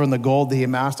silver and the gold that he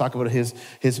amassed, talked about his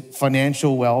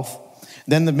financial wealth.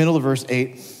 Then the middle of verse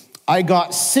 8, I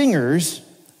got singers,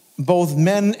 both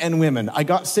men and women. I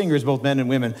got singers, both men and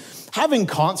women. Having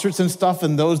concerts and stuff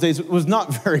in those days was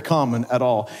not very common at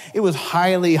all. It was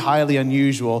highly, highly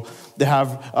unusual to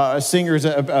have singers,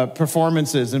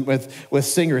 performances with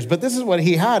singers. But this is what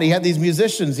he had. He had these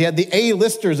musicians. He had the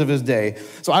A-listers of his day.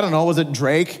 So I don't know, was it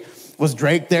Drake? Was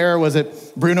Drake there? Was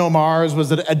it Bruno Mars?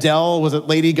 Was it Adele? Was it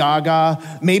Lady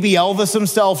Gaga? Maybe Elvis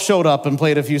himself showed up and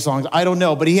played a few songs. I don't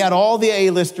know. But he had all the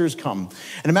A-listers come.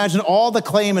 And imagine all the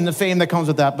claim and the fame that comes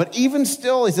with that. But even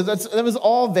still, he said, that was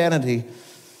all vanity.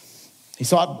 He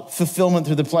sought fulfillment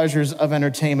through the pleasures of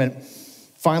entertainment.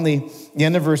 Finally, the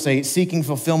end of verse 8, seeking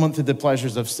fulfillment through the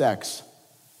pleasures of sex.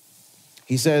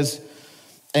 He says,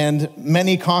 and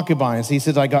many concubines. He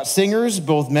says, I got singers,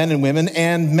 both men and women,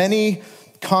 and many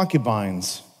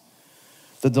concubines,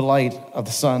 the delight of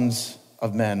the sons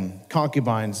of men.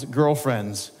 Concubines,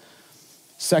 girlfriends,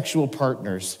 sexual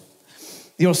partners.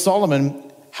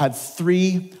 Solomon had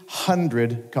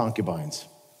 300 concubines,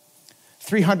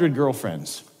 300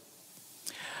 girlfriends.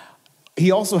 He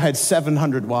also had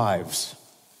 700 wives.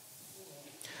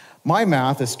 My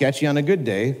math is sketchy on a good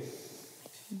day,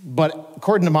 but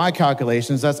according to my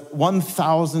calculations, that's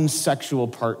 1,000 sexual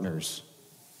partners.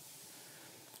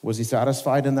 Was he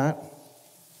satisfied in that?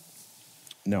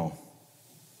 No.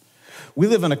 We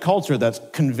live in a culture that's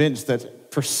convinced, that's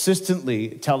persistently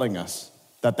telling us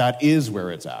that is where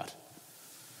it's at.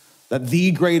 That the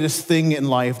greatest thing in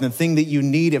life, and the thing that you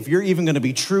need, if you're even going to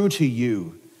be true to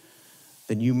you,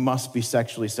 then you must be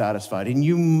sexually satisfied. And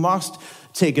you must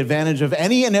take advantage of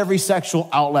any and every sexual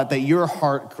outlet that your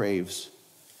heart craves.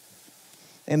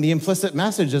 And the implicit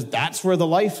message is that's where the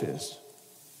life is.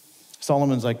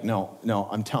 Solomon's like, no,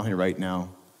 I'm telling you right now,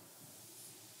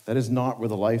 that is not where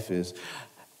the life is.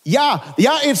 Yeah,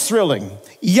 it's thrilling.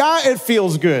 Yeah, it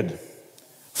feels good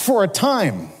for a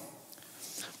time.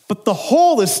 But the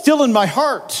hole is still in my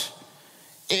heart.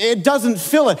 It doesn't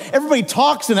fill it. Everybody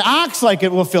talks and acts like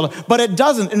it will fill it, but it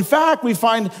doesn't. In fact, we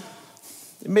find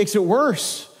it makes it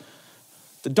worse.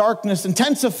 The darkness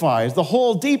intensifies. The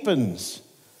hole deepens.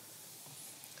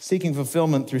 Seeking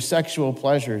fulfillment through sexual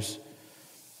pleasures.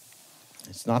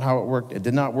 It's not how it worked. It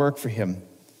did not work for him.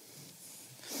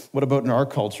 What about in our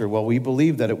culture? Well, we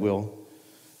believe that it will.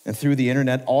 And through the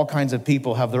internet, all kinds of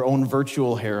people have their own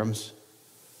virtual harems.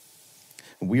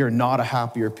 We are not a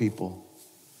happier people.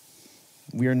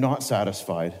 We are not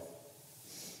satisfied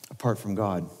apart from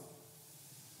God.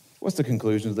 What's the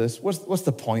conclusion of this? What's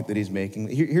the point that he's making?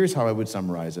 Here's how I would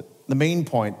summarize it. The main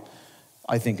point,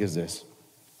 I think, is this.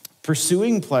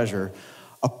 Pursuing pleasure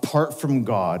apart from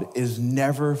God is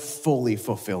never fully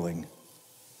fulfilling.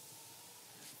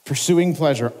 Pursuing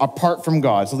pleasure apart from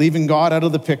God, so leaving God out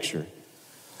of the picture.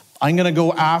 I'm going to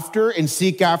go after and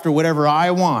seek after whatever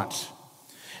I want.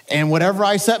 And whatever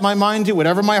I set my mind to,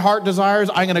 whatever my heart desires,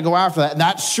 I'm going to go after that. And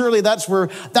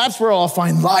that's where I'll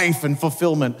find life and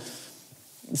fulfillment.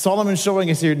 Solomon's showing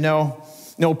us here, no,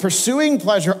 pursuing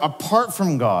pleasure apart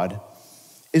from God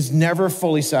is never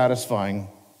fully satisfying,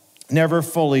 never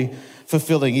fully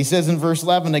fulfilling. He says in verse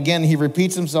 11, again, he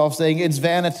repeats himself saying, it's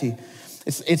vanity.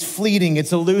 It's fleeting,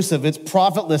 it's elusive, it's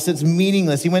profitless, it's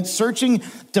meaningless. He went searching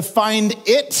to find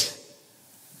it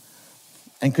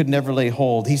and could never lay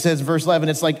hold. He says, verse 11,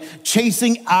 it's like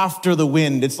chasing after the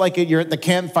wind. It's like you're at the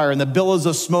campfire and the billows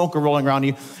of smoke are rolling around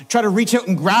you. Try to reach out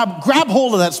and grab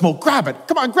hold of that smoke. Grab it.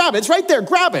 Come on, grab it. It's right there.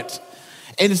 Grab it.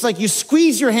 And it's like you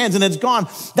squeeze your hands and it's gone.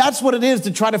 That's what it is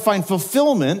to try to find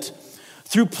fulfillment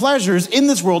through pleasures in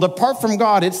this world apart from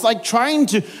God. It's like trying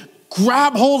to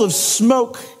grab hold of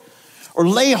smoke or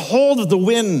lay hold of the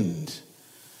wind.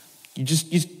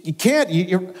 You can't.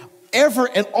 You're ever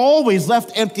and always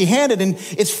left empty-handed. And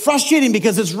it's frustrating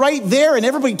because it's right there and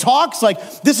everybody talks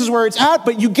like this is where it's at,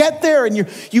 but you get there and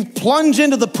you plunge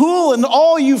into the pool and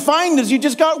all you find is you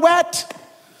just got wet.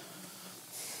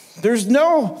 There's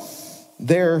no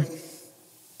there.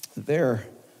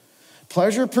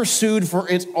 Pleasure pursued for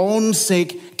its own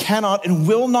sake cannot and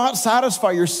will not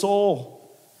satisfy your soul.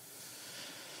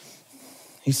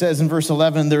 He says in verse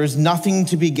 11, there is nothing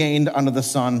to be gained under the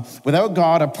sun. Without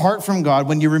God, apart from God,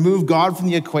 when you remove God from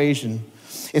the equation,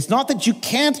 it's not that you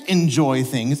can't enjoy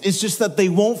things, it's just that they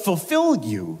won't fulfill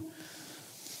you.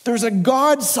 There's a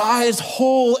God-sized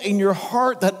hole in your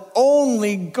heart that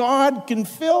only God can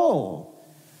fill.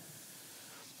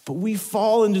 But we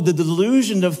fall into the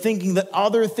delusion of thinking that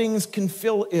other things can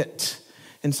fill it.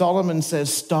 And Solomon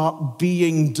says, stop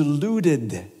being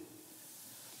deluded,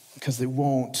 because they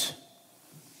won't.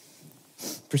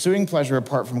 Pursuing pleasure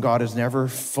apart from God is never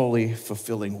fully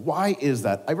fulfilling. Why is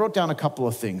that? I wrote down a couple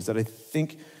of things that I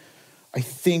think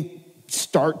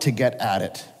start to get at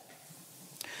it.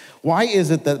 Why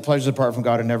is it that pleasures apart from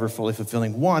God are never fully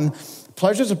fulfilling? One,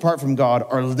 pleasures apart from God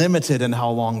are limited in how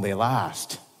long they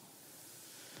last.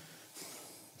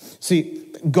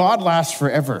 See, God lasts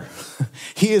forever.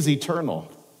 He is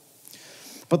eternal.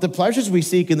 But the pleasures we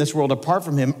seek in this world apart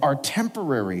from him are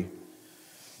temporary.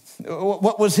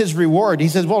 What was his reward? He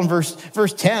says, well, in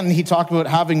verse 10, he talked about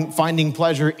finding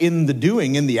pleasure in the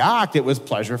doing, in the act. It was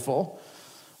pleasureful.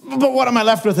 But what am I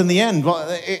left with in the end? Well,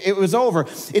 it was over.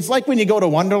 It's like when you go to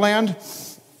Wonderland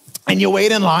and you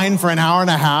wait in line for an hour and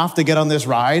a half to get on this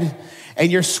ride, and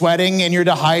you're sweating and you're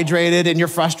dehydrated and you're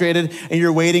frustrated and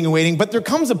you're waiting and waiting. But there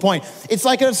comes a point, it's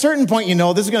like at a certain point,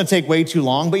 this is going to take way too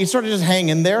long, but you sort of just hang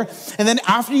in there. And then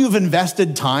after you've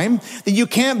invested time, then you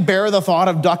can't bear the thought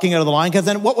of ducking out of the line, because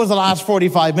then what was the last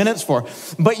 45 minutes for?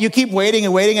 But you keep waiting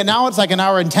and waiting, and now it's like an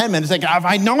hour and 10 minutes. Like, if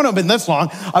I'd known it had been this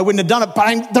long, I wouldn't have done it.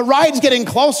 But the ride's getting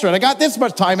closer, and I got this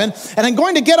much time in, and I'm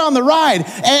going to get on the ride.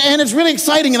 And it's really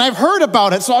exciting, and I've heard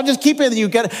about it, so I'll just keep it. You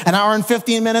get an hour and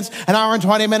 15 minutes, an hour and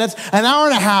 20 minutes, an hour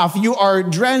and a half. You are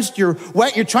drenched, you're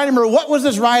wet, you're trying to remember, what was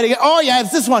this ride again? Oh yeah,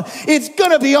 it's this one. It's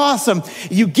gonna be awesome.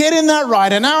 You get in that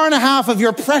ride, an hour and a half of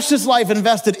your precious life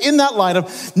invested in that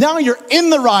lineup. Now you're in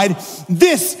the ride.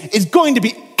 This is going to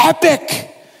be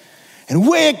epic. And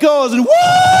away it goes, and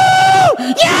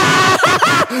woo! Yeah!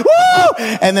 Woo!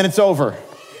 And then it's over.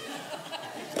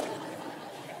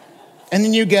 And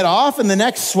then you get off, and the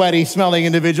next sweaty, smelling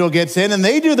individual gets in, and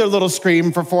they do their little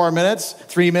scream for 4 minutes,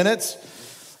 3 minutes,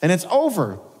 and it's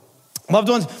over. Loved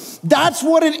ones, that's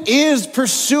what it is,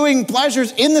 pursuing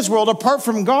pleasures in this world apart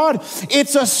from God.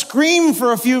 It's a scream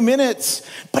for a few minutes,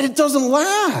 but it doesn't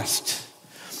last.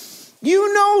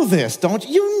 You know this, don't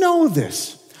you? You know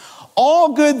this.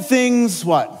 All good things,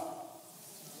 what?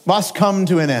 Must come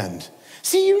to an end.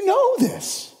 See, you know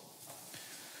this.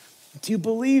 Do you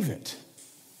believe it?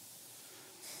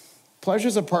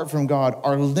 Pleasures apart from God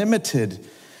are limited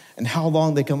in how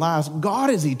long they can last.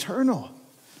 God is eternal.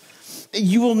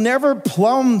 You will never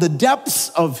plumb the depths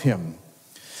of him.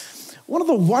 One of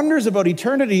the wonders about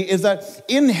eternity is that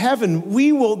in heaven,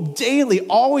 we will daily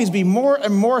always be more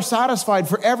and more satisfied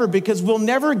forever, because we'll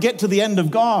never get to the end of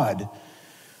God,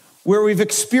 where we've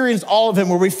experienced all of him,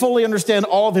 where we fully understand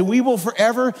all of him. We will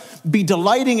forever be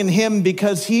delighting in him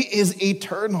because he is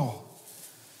eternal.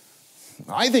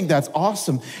 I think that's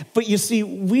awesome. But you see,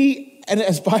 and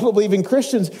as Bible-believing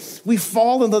Christians, we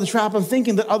fall into the trap of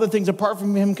thinking that other things apart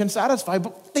from him can satisfy,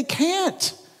 but they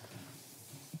can't.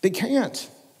 They can't.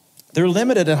 They're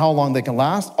limited in how long they can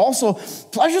last. Also,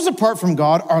 pleasures apart from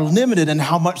God are limited in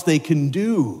how much they can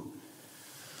do.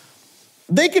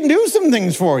 They can do some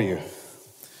things for you.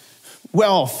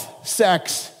 Wealth,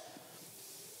 sex,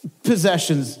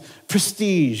 possessions,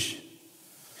 prestige.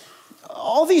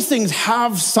 All these things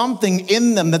have something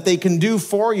in them that they can do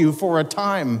for you for a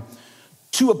time,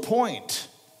 to a point.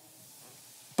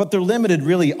 But they're limited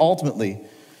really ultimately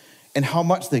in how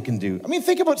much they can do. I mean,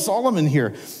 think about Solomon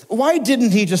here. Why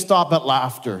didn't he just stop at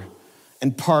laughter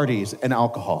and parties and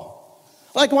alcohol?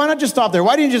 Like, why not just stop there?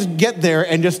 Why didn't you just get there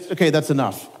and just, okay, that's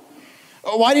enough?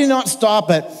 Why did he not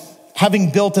stop at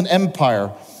having built an empire?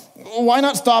 Why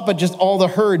not stop at just all the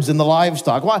herds and the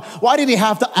livestock? Why did he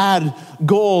have to add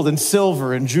gold and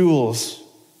silver and jewels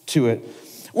to it?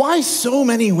 Why so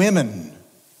many women?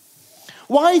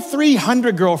 Why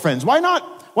 300 girlfriends? Why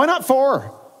not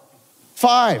 4,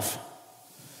 5?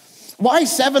 Why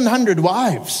 700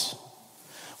 wives?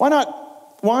 Why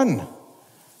not 1?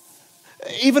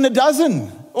 Even a dozen?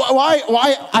 Why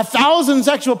 1,000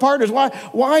 sexual partners?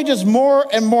 Why just more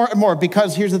and more and more?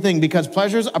 Because here's the thing, because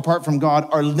pleasures apart from God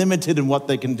are limited in what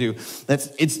they can do.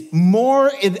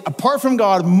 Apart from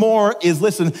God, more is,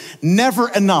 listen, never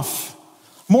enough.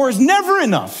 More is never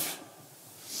enough.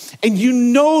 And you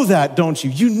know that, don't you?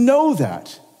 You know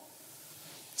that.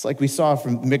 It's like we saw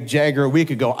from Mick Jagger a week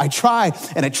ago. I try,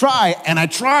 and I try, and I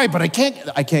try, but I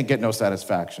can't get no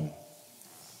satisfaction.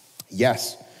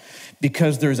 Yes.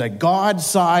 Because there's a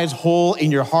God-sized hole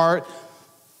in your heart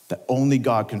that only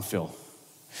God can fill.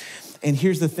 And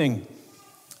here's the thing.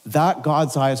 That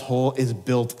God-sized hole is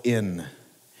built in.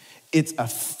 It's a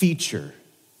feature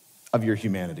of your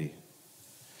humanity.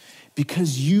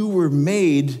 Because you were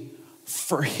made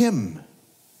for him.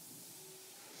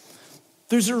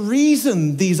 There's a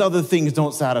reason these other things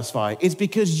don't satisfy. It's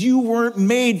because you weren't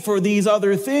made for these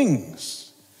other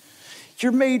things.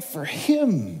 You're made for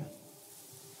him.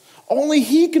 Only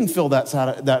he can fill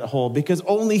that hole because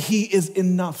only he is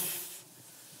enough.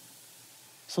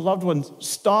 So loved ones,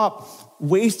 stop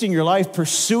wasting your life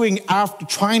pursuing after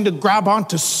trying to grab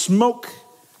onto smoke.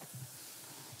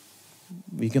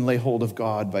 We can lay hold of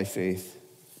God by faith.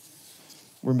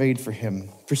 We're made for him.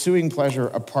 Pursuing pleasure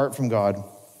apart from God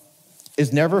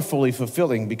is never fully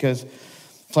fulfilling because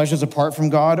pleasures apart from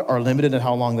God are limited in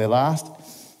how long they last,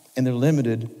 and they're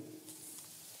limited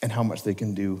in how much they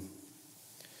can do.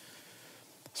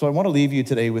 So I want to leave you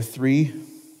today with 3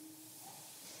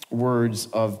 words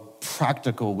of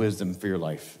practical wisdom for your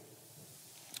life.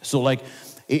 So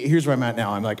here's where I'm at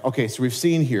now. I'm like, okay, so we've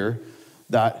seen here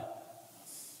that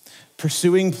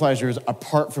pursuing pleasures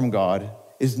apart from God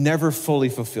is never fully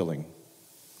fulfilling.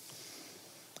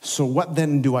 So what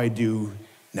then do I do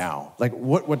now? Like,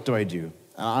 what do I do?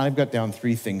 I've got down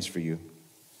 3 things for you.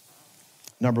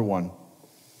 Number 1,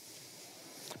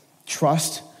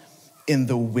 trust in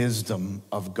the wisdom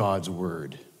of God's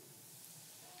word.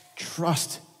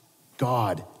 Trust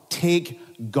God.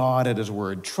 Take God at his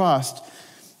word. Trust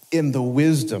in the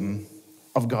wisdom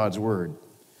of God's word.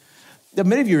 Now,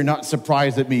 many of you are not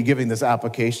surprised at me giving this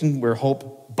application. We're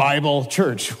Hope Bible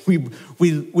Church. We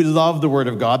love the word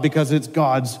of God because it's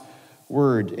God's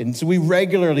word. And so we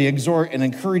regularly exhort and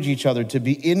encourage each other to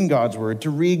be in God's word, to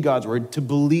read God's word, to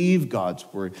believe God's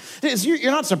word.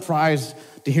 You're not surprised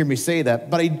to hear me say that,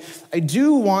 but I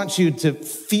do want you to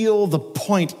feel the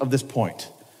point of this point.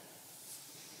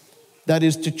 That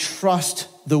is to trust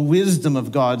the wisdom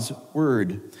of God's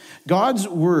word. God's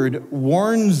word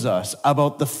warns us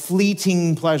about the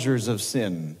fleeting pleasures of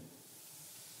sin.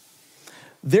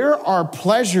 There are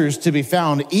pleasures to be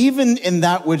found even in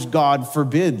that which God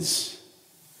forbids,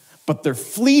 but they're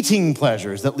fleeting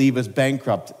pleasures that leave us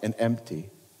bankrupt and empty.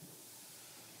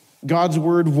 God's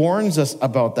word warns us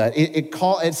about that. It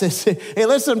says, hey,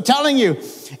 listen, I'm telling you,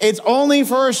 it's only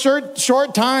for a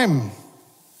short time.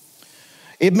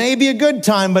 It may be a good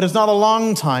time, but it's not a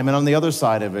long time. And on the other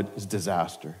side of it is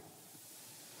disaster.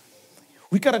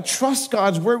 We got to trust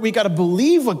God's word. We got to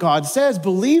believe what God says.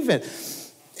 Believe it.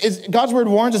 God's word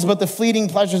warns us about the fleeting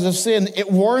pleasures of sin.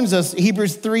 It warns us,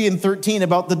 Hebrews 3:13,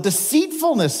 about the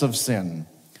deceitfulness of sin.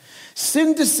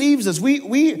 Sin deceives us.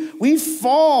 We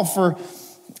fall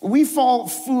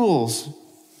fools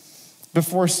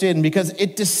before sin because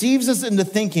it deceives us into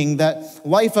thinking that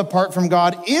life apart from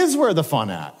God is where the fun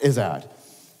is at.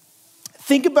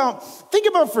 Think about,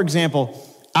 for example,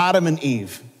 Adam and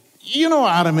Eve. You know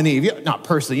Adam and Eve, not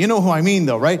personally, you know who I mean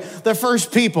though, right? The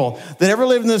first people that ever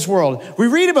lived in this world. We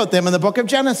read about them in the book of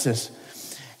Genesis.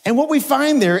 And what we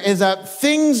find there is that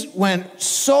things went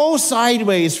so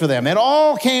sideways for them. It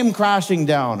all came crashing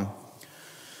down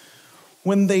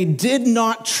when they did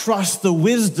not trust the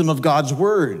wisdom of God's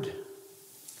word.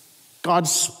 God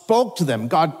spoke to them.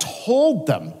 God told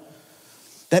them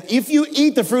that if you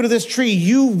eat the fruit of this tree,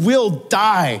 you will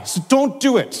die. So don't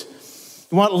do it.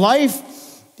 You want life,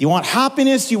 you want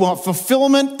happiness, you want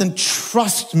fulfillment, then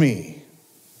trust me.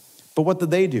 But what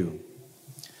did they do?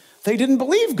 They didn't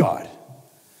believe God.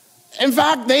 In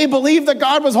fact, they believed that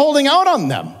God was holding out on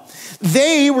them.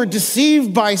 They were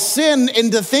deceived by sin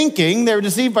into thinking, they were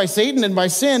deceived by Satan and by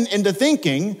sin into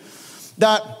thinking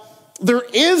that there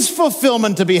is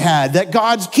fulfillment to be had, that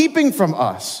God's keeping from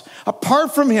us.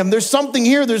 Apart from him, there's something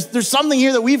here. There's something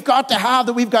here that we've got to have,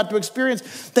 that we've got to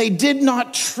experience. They did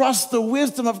not trust the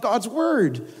wisdom of God's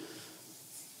word.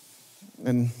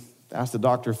 And ask the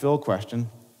Dr. Phil question,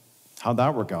 how'd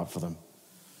that work out for them?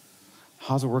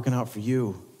 How's it working out for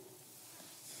you?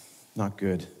 Not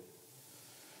good.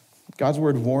 God's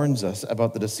word warns us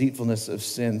about the deceitfulness of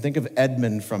sin. Think of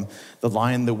Edmund from The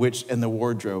Lion, the Witch, and the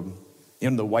Wardrobe. You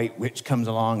know, the white witch comes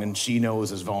along and she knows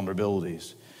his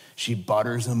vulnerabilities. She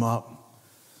butters him up,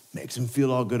 makes him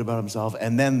feel all good about himself,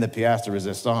 and then the pièce de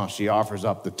résistance, she offers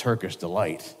up the Turkish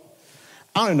delight.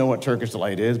 I don't know what Turkish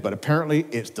delight is, but apparently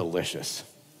it's delicious.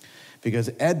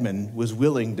 Because Edmund was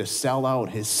willing to sell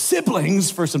out his siblings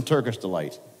for some Turkish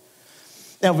delight.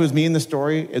 Now, if it was me in the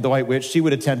story, the white witch, she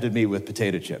would have tempted me with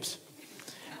potato chips.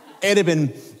 It'd have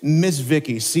been Miss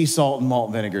Vicky's sea salt and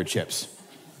malt vinegar chips.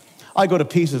 I go to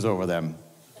pieces over them.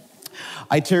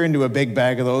 I tear into a big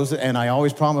bag of those, and I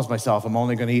always promise myself I'm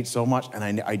only going to eat so much, and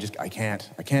I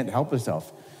can't help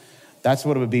myself. That's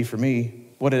what it would be for me.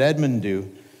 What did Edmund do?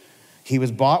 He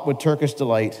was bought with Turkish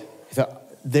delight. He thought,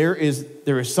 there is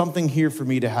something here for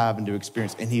me to have and to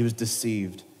experience, and he was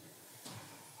deceived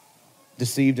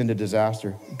into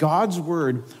disaster. God's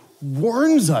word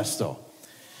warns us, though.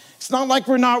 It's not like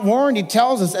we're not warned. He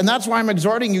tells us, and that's why I'm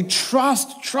exhorting you,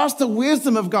 trust the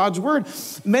wisdom of God's word.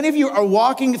 Many of you are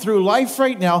walking through life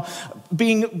right now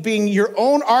being your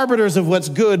own arbiters of what's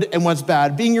good and what's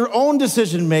bad, being your own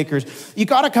decision makers. You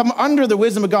got to come under the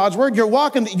wisdom of God's word. You're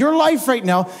walking your life right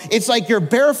now. It's like you're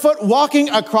barefoot walking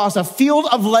across a field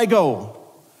of Lego.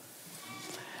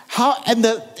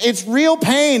 It's real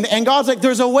pain, and God's like,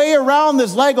 there's a way around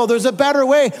this Lego. There's a better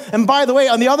way. And by the way,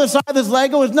 on the other side of this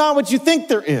Lego is not what you think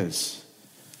there is.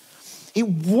 He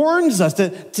warns us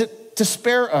to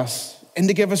spare us and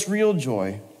to give us real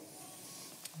joy.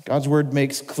 God's word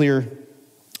makes clear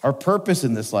our purpose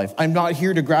in this life. I'm not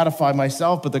here to gratify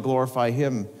myself, but to glorify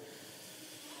him.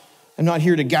 I'm not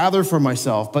here to gather for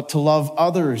myself, but to love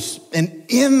others. And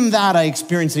in that I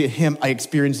experience in him,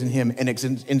 and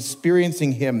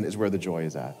experiencing him is where the joy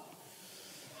is at.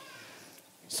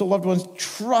 So loved ones,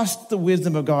 trust the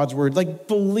wisdom of God's word. Like,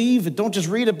 believe it. Don't just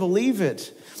read it, believe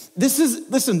it. This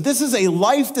is a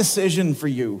life decision for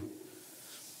you.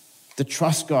 To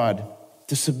trust God,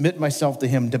 to submit myself to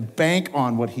him, to bank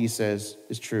on what he says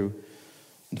is true,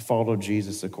 and to follow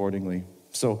Jesus accordingly.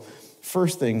 So,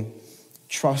 first thing,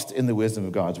 trust in the wisdom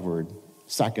of God's word.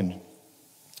 Second,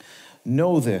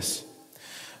 know this.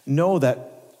 Know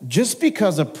that just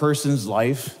because a person's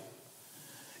life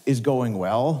is going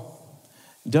well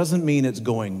doesn't mean it's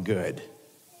going good.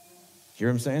 Hear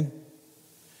what I'm saying?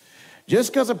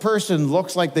 Just because a person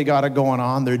looks like they got it going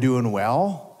on, they're doing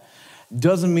well,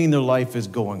 doesn't mean their life is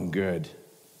going good.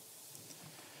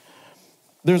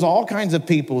 There's all kinds of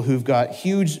people who've got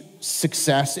huge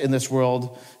success in this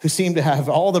world, who seem to have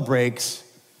all the breaks,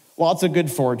 lots of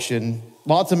good fortune,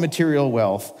 lots of material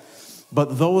wealth.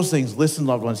 But those things, listen,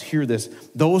 loved ones, hear this.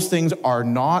 Those things are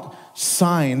not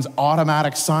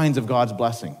automatic signs of God's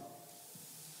blessing.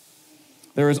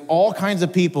 There is all kinds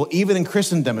of people, even in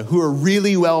Christendom, who are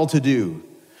really well-to-do,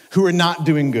 who are not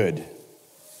doing good.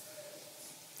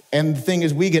 And the thing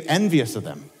is, we get envious of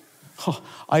them. Oh,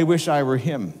 I wish I were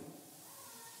him.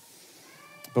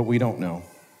 But we don't know.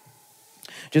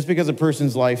 Just because a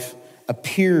person's life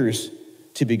appears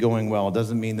to be going well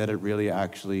doesn't mean that it really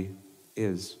actually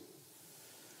is.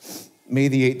 May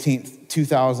the 18th,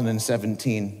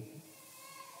 2017,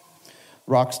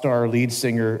 rock star lead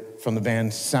singer from the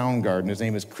band Soundgarden, his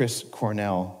name is Chris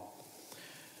Cornell,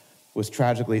 was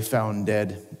tragically found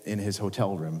dead in his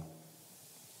hotel room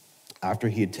after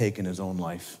he had taken his own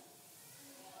life.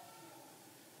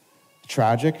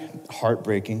 Tragic,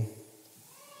 heartbreaking,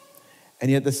 and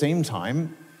yet at the same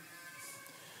time,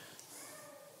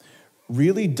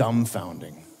 really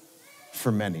dumbfounding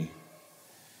for many.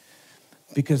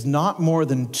 Because not more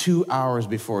than 2 hours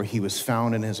before he was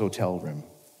found in his hotel room,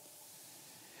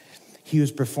 he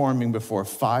was performing before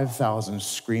 5,000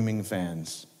 screaming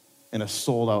fans in a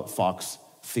sold-out Fox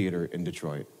Theater in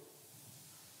Detroit.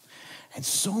 And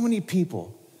so many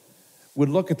people would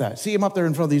look at that, see him up there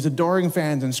in front of these adoring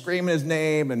fans and screaming his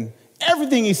name and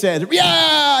everything he said,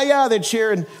 yeah, they'd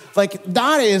cheer. And like,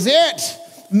 that is it.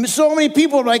 So many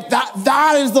people are like,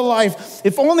 that is the life.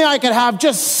 If only I could have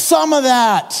just some of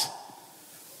that,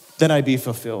 then I'd be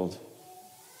fulfilled.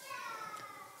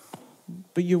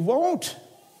 But you won't.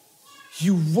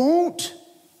 You won't.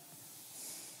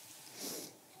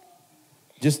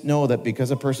 Just know that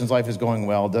because a person's life is going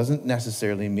well doesn't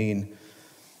necessarily mean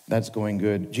that's going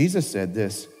good. Jesus said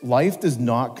this, life does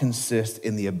not consist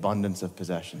in the abundance of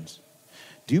possessions.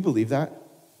 Do you believe that?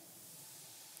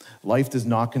 Life does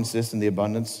not consist in the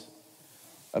abundance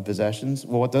of possessions.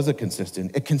 Well, what does it consist in?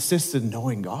 It consists in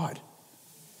knowing God.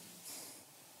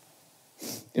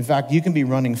 In fact, you can be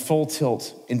running full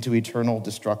tilt into eternal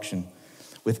destruction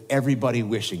with everybody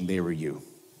wishing they were you.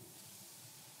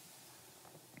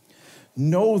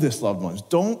 Know this, loved ones.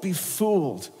 Don't be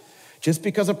fooled. Just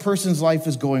because a person's life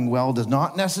is going well does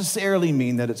not necessarily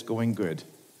mean that it's going good.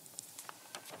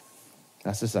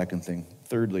 That's the second thing.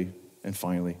 Thirdly, and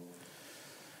finally,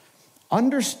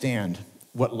 understand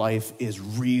what life is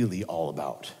really all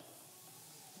about.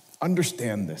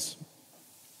 Understand this.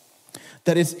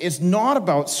 That it's not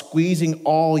about squeezing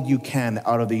all you can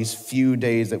out of these few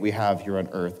days that we have here on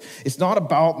earth. It's not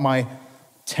about my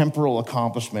temporal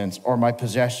accomplishments or my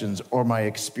possessions or my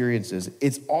experiences.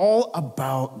 It's all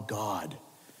about God.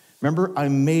 Remember,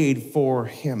 I'm made for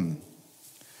him.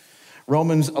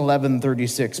 Romans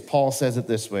 11:36, Paul says it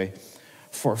this way,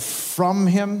 for from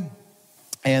him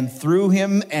and through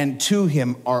him and to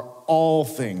him are all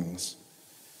things.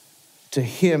 To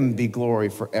him be glory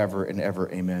forever and ever.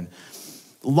 Amen.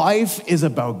 Life is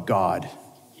about God.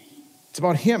 It's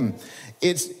about him.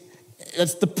 It's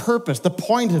the purpose, the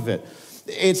point of it.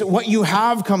 It's what you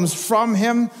have comes from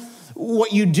him.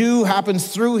 What you do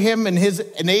happens through him and his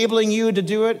enabling you to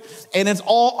do it. And it's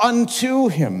all unto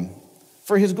him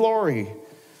for his glory.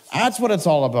 That's what it's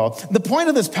all about. The point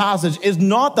of this passage is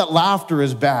not that laughter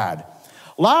is bad.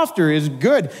 Laughter is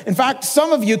good. In fact,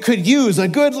 some of you could use a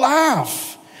good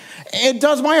laugh. It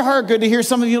does my heart good to hear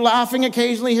some of you laughing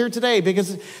occasionally here today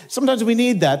because sometimes we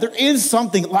need that. There is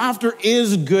something, laughter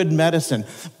is good medicine,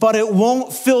 but it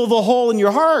won't fill the hole in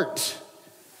your heart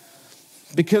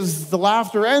because the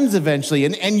laughter ends eventually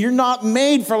and you're not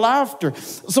made for laughter.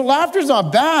 So laughter's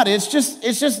not bad. It's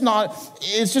just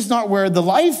not where the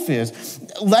life is.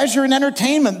 Leisure and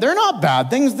entertainment, they're not bad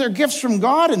things. They're gifts from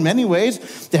God in many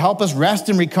ways to help us rest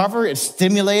and recover. It's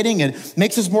stimulating. It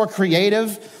makes us more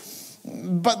creative.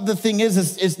 But the thing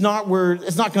is, it's not going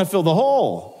to fill the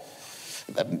hole.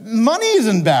 Money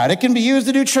isn't bad. It can be used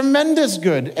to do tremendous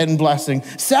good and blessing.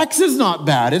 Sex is not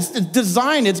bad. It's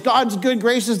designed. It's God's good,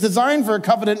 gracious design for a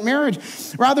covenant marriage.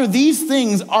 Rather, these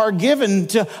things are given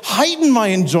to heighten my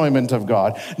enjoyment of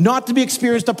God, not to be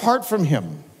experienced apart from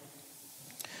him.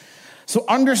 So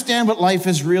understand what life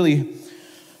is really,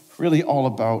 really all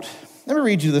about. Let me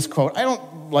read you this quote. I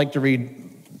don't like to read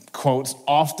quotes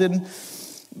often,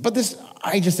 but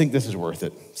I just think this is worth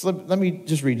it. So let me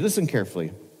just read. Listen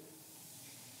carefully.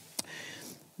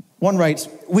 One writes,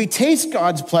 we taste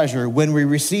God's pleasure when we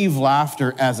receive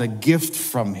laughter as a gift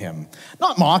from him,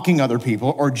 not mocking other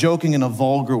people or joking in a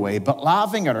vulgar way, but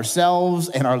laughing at ourselves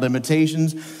and our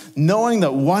limitations, knowing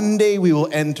that one day we will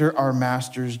enter our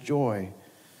master's joy.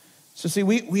 So see,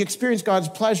 we experience God's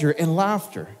pleasure in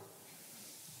laughter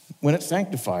when it's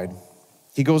sanctified.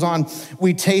 He goes on,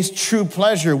 we taste true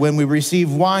pleasure when we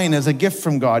receive wine as a gift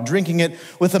from God, drinking it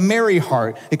with a merry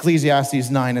heart, Ecclesiastes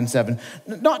 9:7.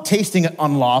 Not tasting it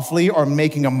unlawfully or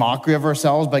making a mockery of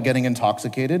ourselves by getting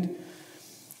intoxicated.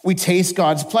 We taste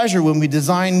God's pleasure when we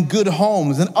design good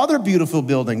homes and other beautiful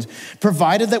buildings,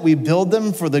 provided that we build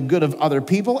them for the good of other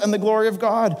people and the glory of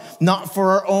God, not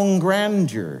for our own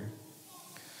grandeur.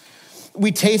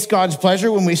 We taste God's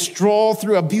pleasure when we stroll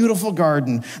through a beautiful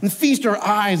garden and feast our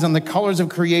eyes on the colors of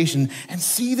creation and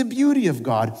see the beauty of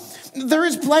God. There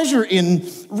is pleasure in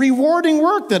rewarding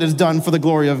work that is done for the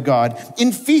glory of God,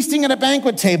 in feasting at a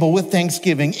banquet table with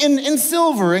thanksgiving, in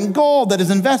silver and gold that is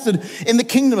invested in the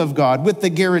kingdom of God with the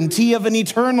guarantee of an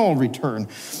eternal return.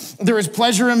 There is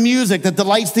pleasure in music that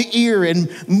delights the ear and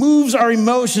moves our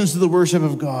emotions to the worship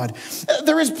of God.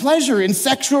 There is pleasure in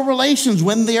sexual relations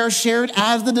when they are shared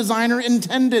as the designer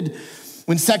intended.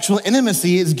 When sexual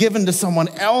intimacy is given to someone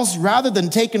else rather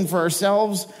than taken for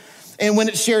ourselves. And when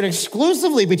it's shared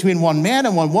exclusively between one man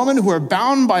and one woman who are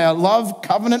bound by a love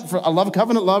covenant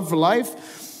love for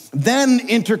life, then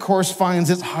intercourse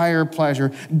finds its higher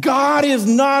pleasure. God is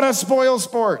not a spoil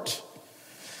sport.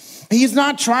 He's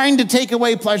not trying to take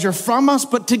away pleasure from us,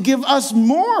 but to give us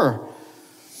more.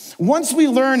 Once we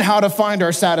learn how to find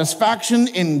our satisfaction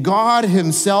in God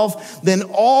himself, then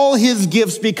all his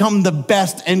gifts become the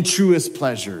best and truest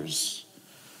pleasures.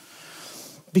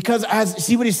 Because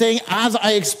see what he's saying? As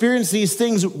I experience these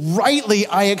things rightly,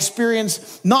 I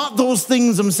experience not those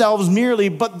things themselves merely,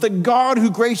 but the God who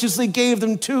graciously gave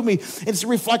them to me. It's a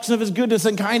reflection of his goodness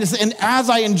and kindness. And as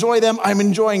I enjoy them, I'm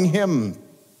enjoying him.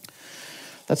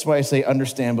 That's why I say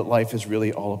understand what life is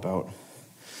really all about.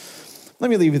 Let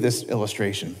me leave you this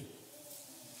illustration.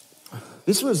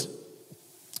 This was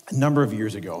a number of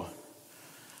years ago.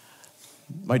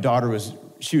 My daughter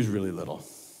she was really little.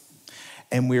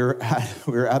 And we were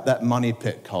at that money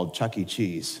pit called Chuck E.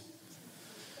 Cheese.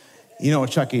 You know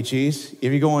Chuck E. Cheese?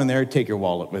 If you go in there, take your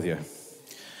wallet with you.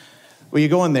 Well, you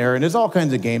go in there, and there's all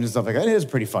kinds of games and stuff like that. It is a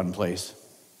pretty fun place.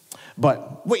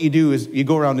 But what you do is you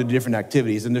go around to different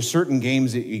activities, and there's certain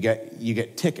games that you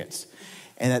get tickets.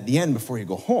 And at the end, before you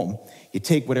go home, you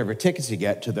take whatever tickets you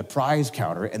get to the prize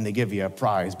counter, and they give you a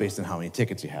prize based on how many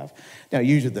tickets you have. Now,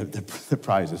 usually the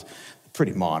prize is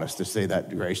pretty modest, to say that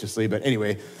graciously. But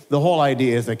anyway, the whole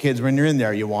idea is that kids, when you're in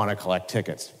there, you want to collect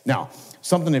tickets. Now,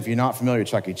 something, if you're not familiar with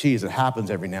Chuck E. Cheese, that happens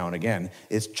every now and again,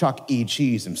 is Chuck E.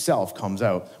 Cheese himself comes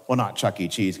out. Well, not Chuck E.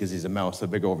 Cheese, because he's a mouse, a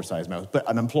big oversized mouse, but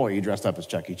an employee dressed up as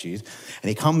Chuck E. Cheese. And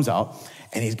he comes out,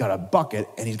 and he's got a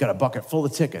bucket full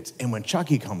of tickets. And when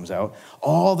Chucky comes out,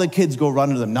 all the kids go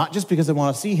running to them, not just because they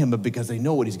want to see him, but because they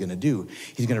know what he's going to do.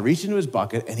 He's going to reach into his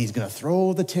bucket, and he's going to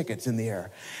throw the tickets in the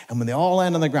air. And when they all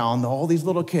land on the ground, all these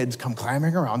little kids come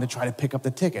clambering around to try to pick up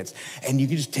the tickets. And you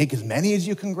can just take as many as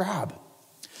you can grab.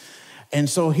 And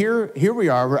so here we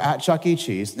are, we're at Chuck E.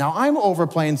 Cheese. Now, I'm over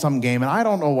playing some game, and I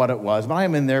don't know what it was, but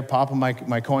I'm in there popping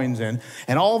my coins in,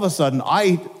 and all of a sudden,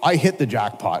 I hit the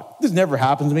jackpot. This never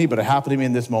happened to me, but it happened to me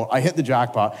in this moment. I hit the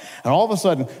jackpot, and all of a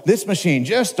sudden, this machine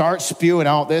just starts spewing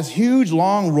out this huge,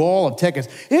 long roll of tickets.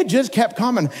 It just kept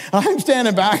coming, and I'm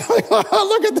standing back like, oh,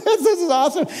 look at this is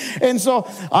awesome. And so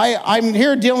I'm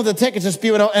here dealing with the tickets are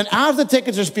spewing out, and as the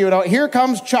tickets are spewing out, here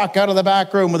comes Chuck out of the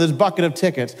back room with his bucket of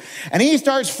tickets, and he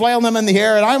starts flailing them in the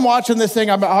air, and I'm watching this thing.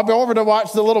 I'll be over to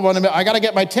watch the little one. I got to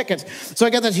get my tickets. So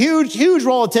I get this huge, huge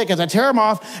roll of tickets. I tear them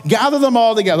off, gather them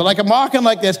all together, like I'm walking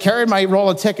like this, carrying my roll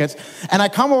of tickets, and I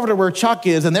come over to where Chuck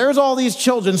is, and there's all these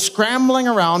children scrambling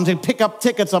around to pick up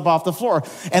tickets up off the floor.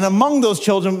 And among those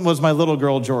children was my little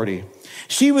girl, Jordy.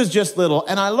 She was just little,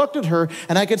 and I looked at her,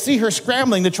 and I could see her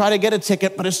scrambling to try to get a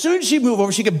ticket, but as soon as she moved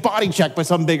over, she get body checked by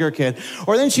some bigger kid.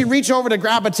 Or then she'd reach over to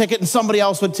grab a ticket, and somebody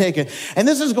else would take it. And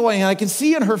this is going, and I can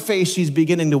see in her face she's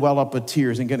beginning to well up with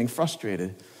tears and getting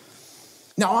frustrated.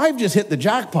 Now, I've just hit the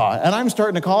jackpot, and I'm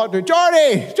starting to call out to her,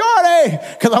 Jordy,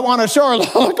 because I want to show her,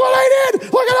 look what I did,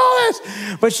 look at all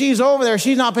this. But she's over there,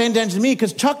 she's not paying attention to me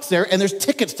because Chuck's there, and there's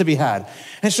tickets to be had.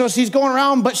 And so she's going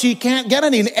around, but she can't get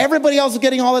any, and everybody else is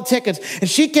getting all the tickets, and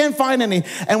she can't find any.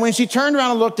 And when she turned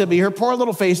around and looked at me, her poor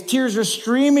little face, tears are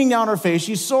streaming down her face.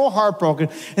 She's so heartbroken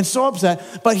and so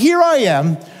upset. But here I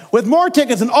am with more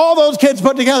tickets than all those kids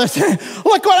put together saying,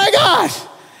 look what I got.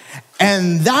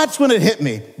 And that's when it hit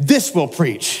me. This will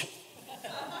preach.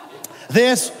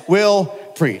 This will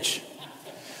preach.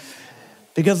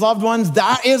 Because, loved ones,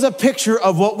 that is a picture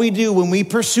of what we do when we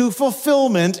pursue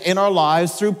fulfillment in our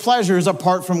lives through pleasures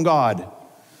apart from God.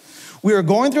 We are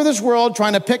going through this world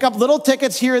trying to pick up little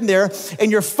tickets here and there,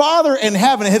 and your Father in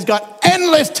heaven has got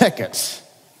endless tickets.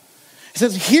 He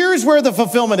says, here's where the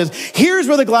fulfillment is. Here's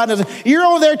where the gladness is. You're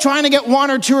over there trying to get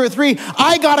one or two or three.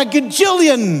 I got a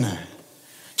gajillion.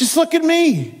 Just look at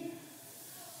me.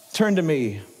 Turn to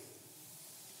me.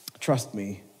 Trust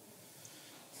me.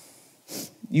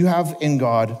 You have in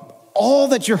God all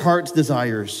that your heart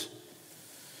desires.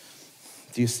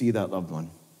 Do you see that, loved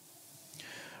one?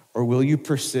 Or will you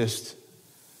persist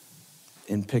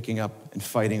in picking up and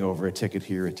fighting over a ticket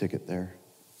here, a ticket there?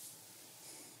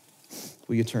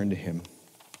 Will you turn to him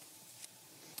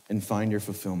and find your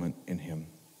fulfillment in him?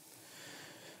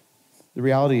 The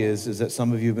reality is that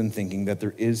some of you have been thinking that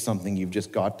there is something you've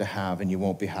just got to have and you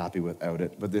won't be happy without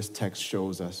it. But this text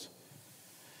shows us.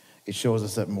 It shows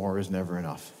us that more is never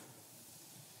enough.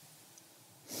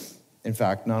 In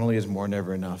fact, not only is more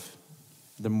never enough,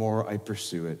 the more I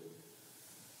pursue it,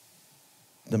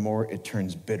 the more it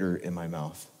turns bitter in my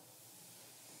mouth.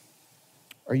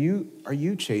 Are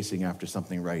you chasing after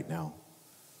something right now?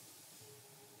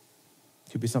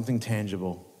 Could be something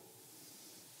tangible.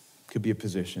 Could be a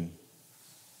position,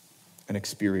 an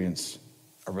experience,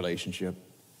 a relationship.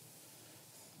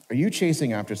 Are you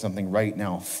chasing after something right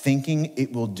now, thinking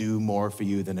it will do more for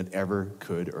you than it ever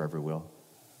could or ever will?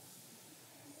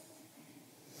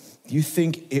 Do you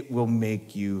think it will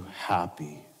make you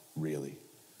happy, really?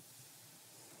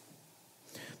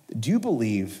 Do you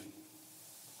believe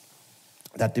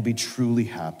that to be truly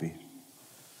happy,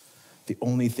 the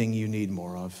only thing you need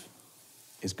more of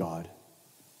is God?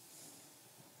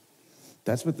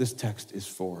 That's what this text is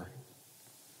for.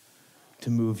 To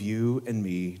move you and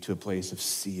me to a place of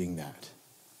seeing that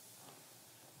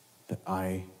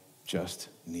I just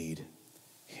need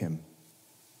him.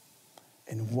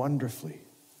 And wonderfully,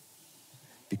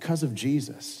 because of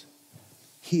Jesus,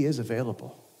 he is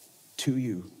available to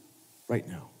you right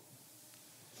now.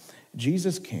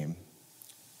 Jesus came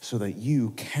so that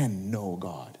you can know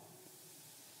God.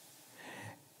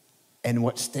 And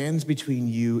what stands between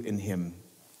you and him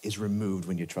is removed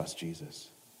when you trust Jesus.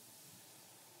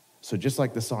 So just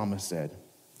like the psalmist said,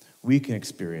 we can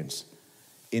experience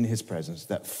in his presence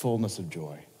that fullness of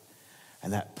joy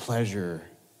and that pleasure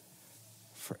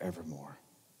forevermore.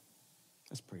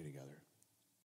 Let's pray together.